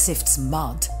Kufus sifts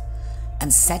mud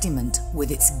and sediment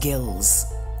with its gills.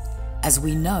 As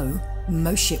we know,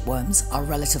 most shipworms are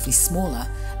relatively smaller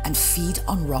and feed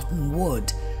on rotten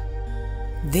wood.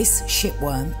 This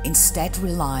shipworm instead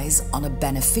relies on a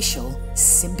beneficial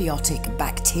symbiotic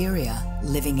bacteria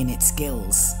living in its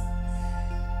gills.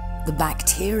 The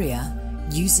bacteria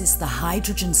uses the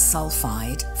hydrogen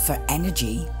sulfide for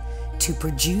energy to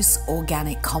produce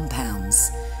organic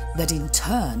compounds that in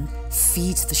turn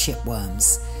feed the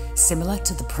shipworms, similar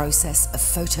to the process of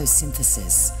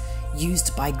photosynthesis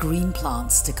used by green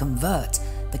plants to convert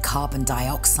the carbon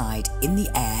dioxide in the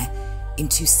air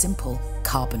into simple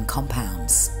carbon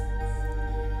compounds.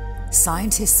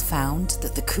 Scientists found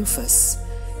that the Kufus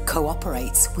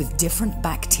cooperates with different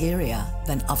bacteria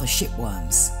than other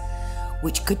shipworms,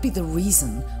 which could be the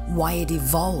reason why it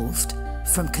evolved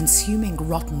from consuming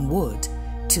rotten wood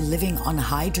to living on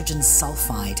hydrogen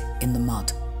sulfide in the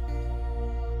mud.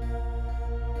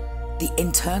 The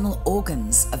internal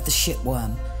organs of the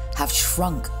shipworm have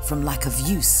shrunk from lack of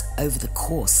use over the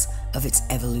course of its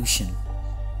evolution.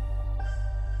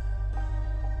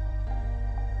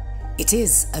 It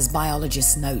is, as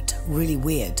biologists note, really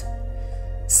weird.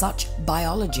 Such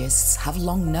biologists have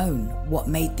long known what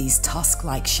made these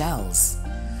tusk-like shells,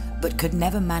 but could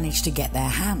never manage to get their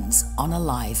hands on a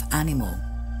live animal.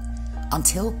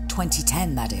 Until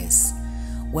 2010, that is,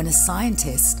 when a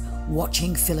scientist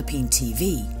watching Philippine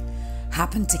TV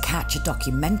happened to catch a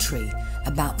documentary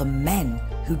about the men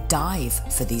who dive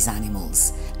for these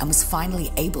animals and was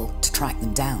finally able to track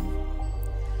them down.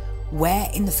 Where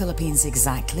in the Philippines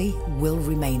exactly will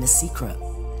remain a secret.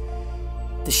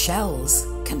 The shells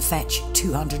can fetch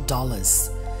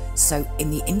 $200, so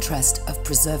in the interest of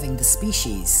preserving the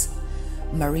species,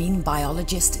 marine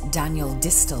biologist Daniel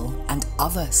Distel and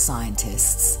other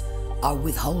scientists are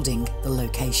withholding the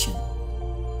location.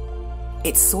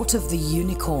 It's sort of the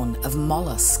unicorn of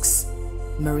molluscs,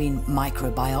 marine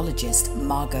microbiologist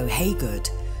Margot Haygood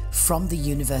from the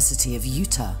University of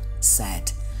Utah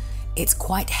said. It's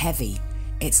quite heavy.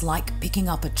 It's like picking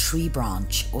up a tree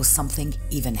branch or something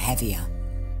even heavier.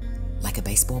 Like a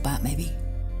baseball bat, maybe?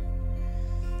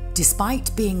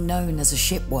 Despite being known as a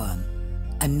shipworm,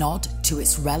 a nod to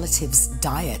its relatives'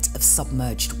 diet of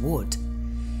submerged wood,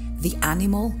 the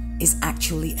animal is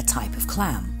actually a type of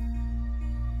clam.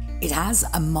 It has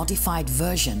a modified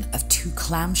version of two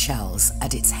clam shells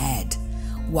at its head,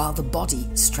 while the body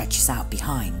stretches out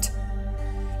behind.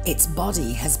 Its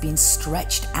body has been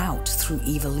stretched out through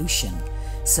evolution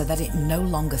so that it no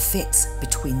longer fits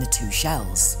between the two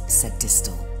shells, said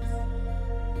Distel.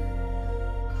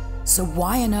 So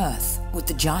why on earth would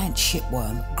the giant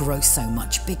shipworm grow so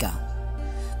much bigger?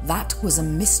 That was a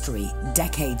mystery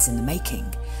decades in the making,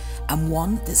 and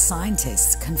one that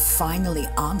scientists can finally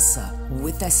answer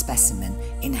with their specimen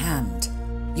in hand.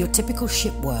 Your typical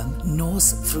shipworm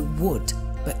gnaws through wood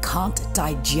but can't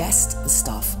digest the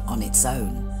stuff on its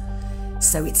own.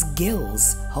 So its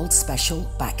gills hold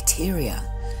special bacteria,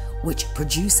 which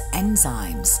produce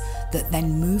enzymes that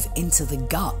then move into the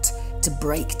gut to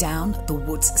break down the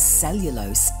wood's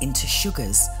cellulose into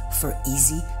sugars for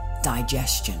easy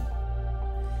digestion.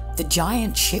 The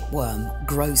giant shipworm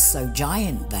grows so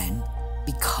giant then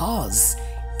because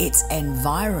its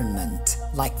environment,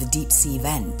 like the deep sea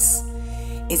vents,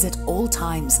 is at all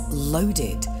times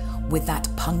loaded with that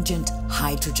pungent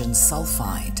hydrogen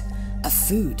sulfide, a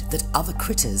food that other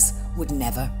critters would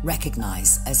never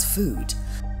recognize as food.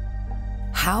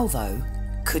 How, though,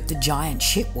 could the giant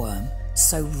shipworm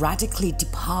so radically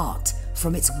depart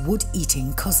from its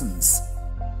wood-eating cousins?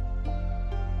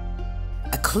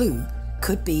 A clue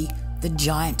could be the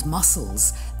giant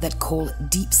mussels that call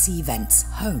deep sea vents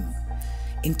home.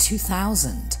 In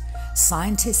 2000,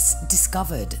 scientists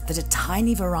discovered that a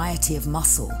tiny variety of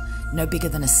mussel, no bigger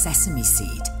than a sesame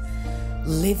seed,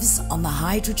 lives on the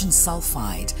hydrogen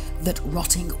sulfide that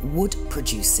rotting wood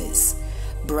produces,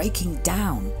 breaking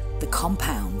down the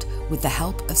compound with the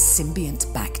help of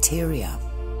symbiont bacteria.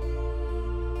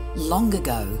 Long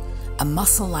ago, a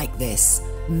mussel like this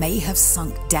may have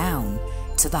sunk down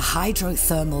to the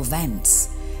hydrothermal vents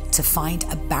to find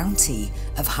a bounty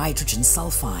of hydrogen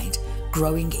sulfide,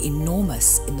 growing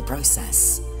enormous in the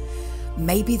process.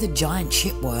 Maybe the giant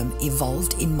shipworm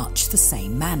evolved in much the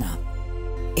same manner.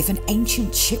 If an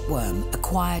ancient shipworm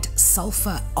acquired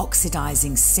sulfur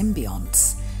oxidizing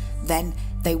symbionts, then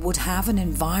they would have an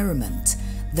environment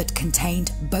that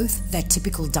contained both their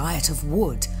typical diet of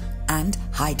wood and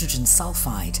hydrogen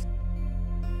sulfide.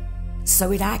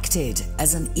 So it acted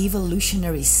as an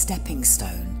evolutionary stepping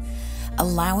stone,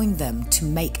 allowing them to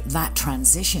make that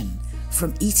transition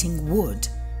from eating wood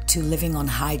to living on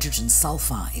hydrogen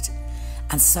sulfide,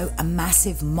 and so a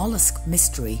massive mollusk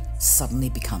mystery suddenly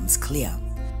becomes clear.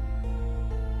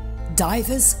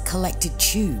 Divers collected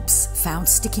tubes found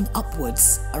sticking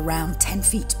upwards around 10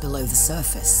 feet below the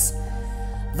surface.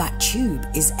 That tube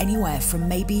is anywhere from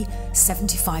maybe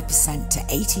 75% to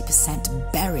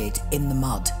 80% buried in the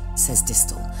mud, says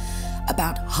Distel.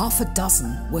 About half a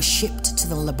dozen were shipped to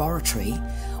the laboratory,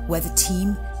 where the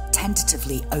team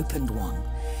tentatively opened one.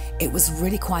 It was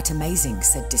really quite amazing,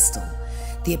 said Distel.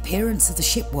 The appearance of the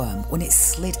shipworm when it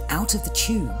slid out of the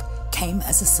tube came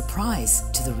as a surprise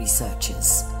to the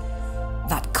researchers.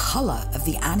 That colour of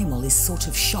the animal is sort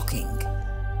of shocking.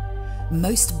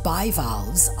 Most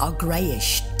bivalves are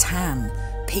greyish, tan,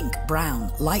 pink,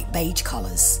 brown, light beige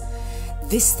colours.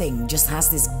 This thing just has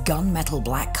this gunmetal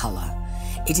black colour.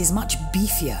 It is much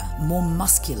beefier, more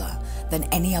muscular than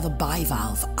any other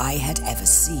bivalve I had ever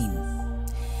seen.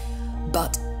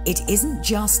 But it isn't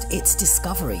just its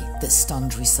discovery that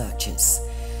stunned researchers.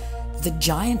 The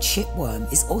giant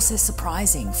shipworm is also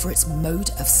surprising for its mode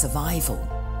of survival.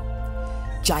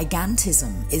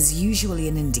 Gigantism is usually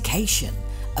an indication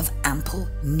of ample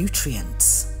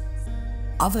nutrients.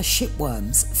 Other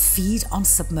shipworms feed on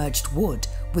submerged wood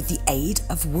with the aid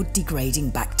of wood-degrading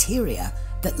bacteria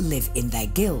that live in their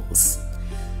gills.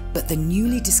 But the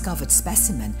newly discovered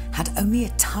specimen had only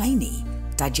a tiny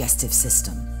digestive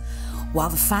system, while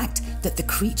the fact that the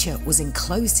creature was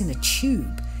enclosed in a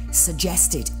tube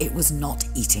suggested it was not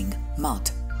eating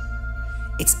mud.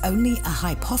 It's only a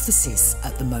hypothesis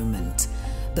at the moment,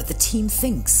 but the team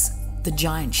thinks the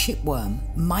giant shipworm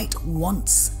might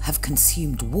once have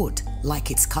consumed wood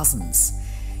like its cousins,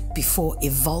 before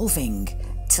evolving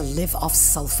to live off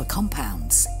sulfur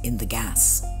compounds in the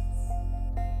gas.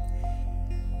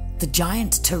 The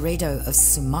giant teredo of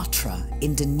Sumatra,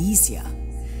 Indonesia,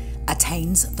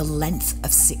 attains the length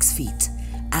of 6 feet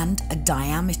and a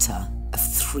diameter of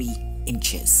 3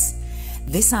 inches.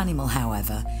 This animal,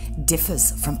 however,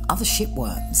 differs from other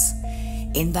shipworms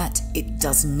in that it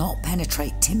does not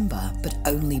penetrate timber but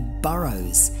only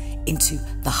burrows into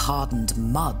the hardened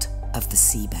mud of the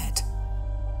seabed.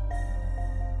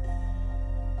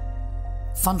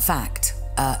 Fun fact,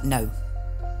 no,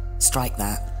 strike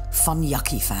that, fun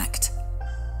yucky fact.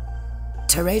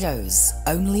 Teredo's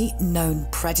only known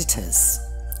predators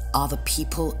are the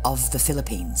people of the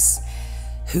Philippines,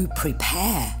 who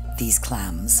prepare these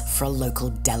clams for a local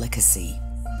delicacy.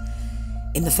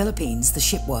 In the Philippines, the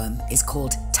shipworm is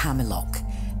called tamilok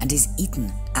and is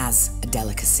eaten as a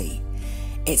delicacy.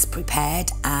 It's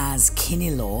prepared as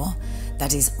kinilaw,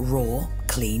 that is raw,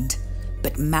 cleaned,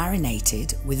 but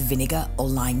marinated with vinegar or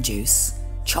lime juice,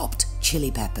 chopped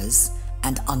chili peppers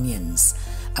and onions,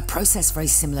 a process very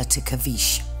similar to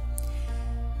ceviche.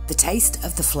 The taste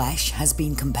of the flesh has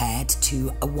been compared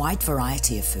to a wide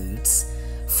variety of foods,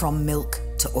 from milk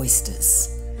to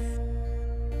oysters.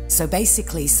 So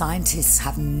basically, scientists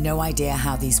have no idea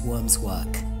how these worms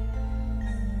work.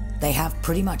 They have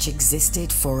pretty much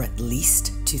existed for at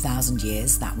least 2,000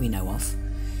 years that we know of,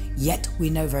 yet we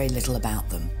know very little about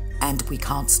them, and we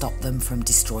can't stop them from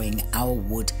destroying our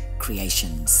wood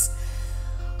creations.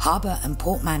 Harbour and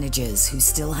port managers who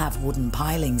still have wooden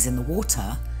pilings in the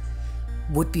water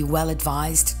would be well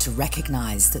advised to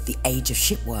recognise that the age of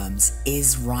shipworms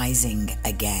is rising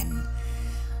again.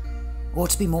 Or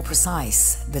to be more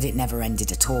precise, that it never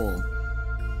ended at all.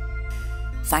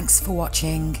 Thanks for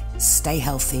watching, stay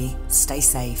healthy, stay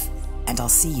safe, and I'll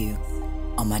see you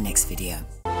on my next video.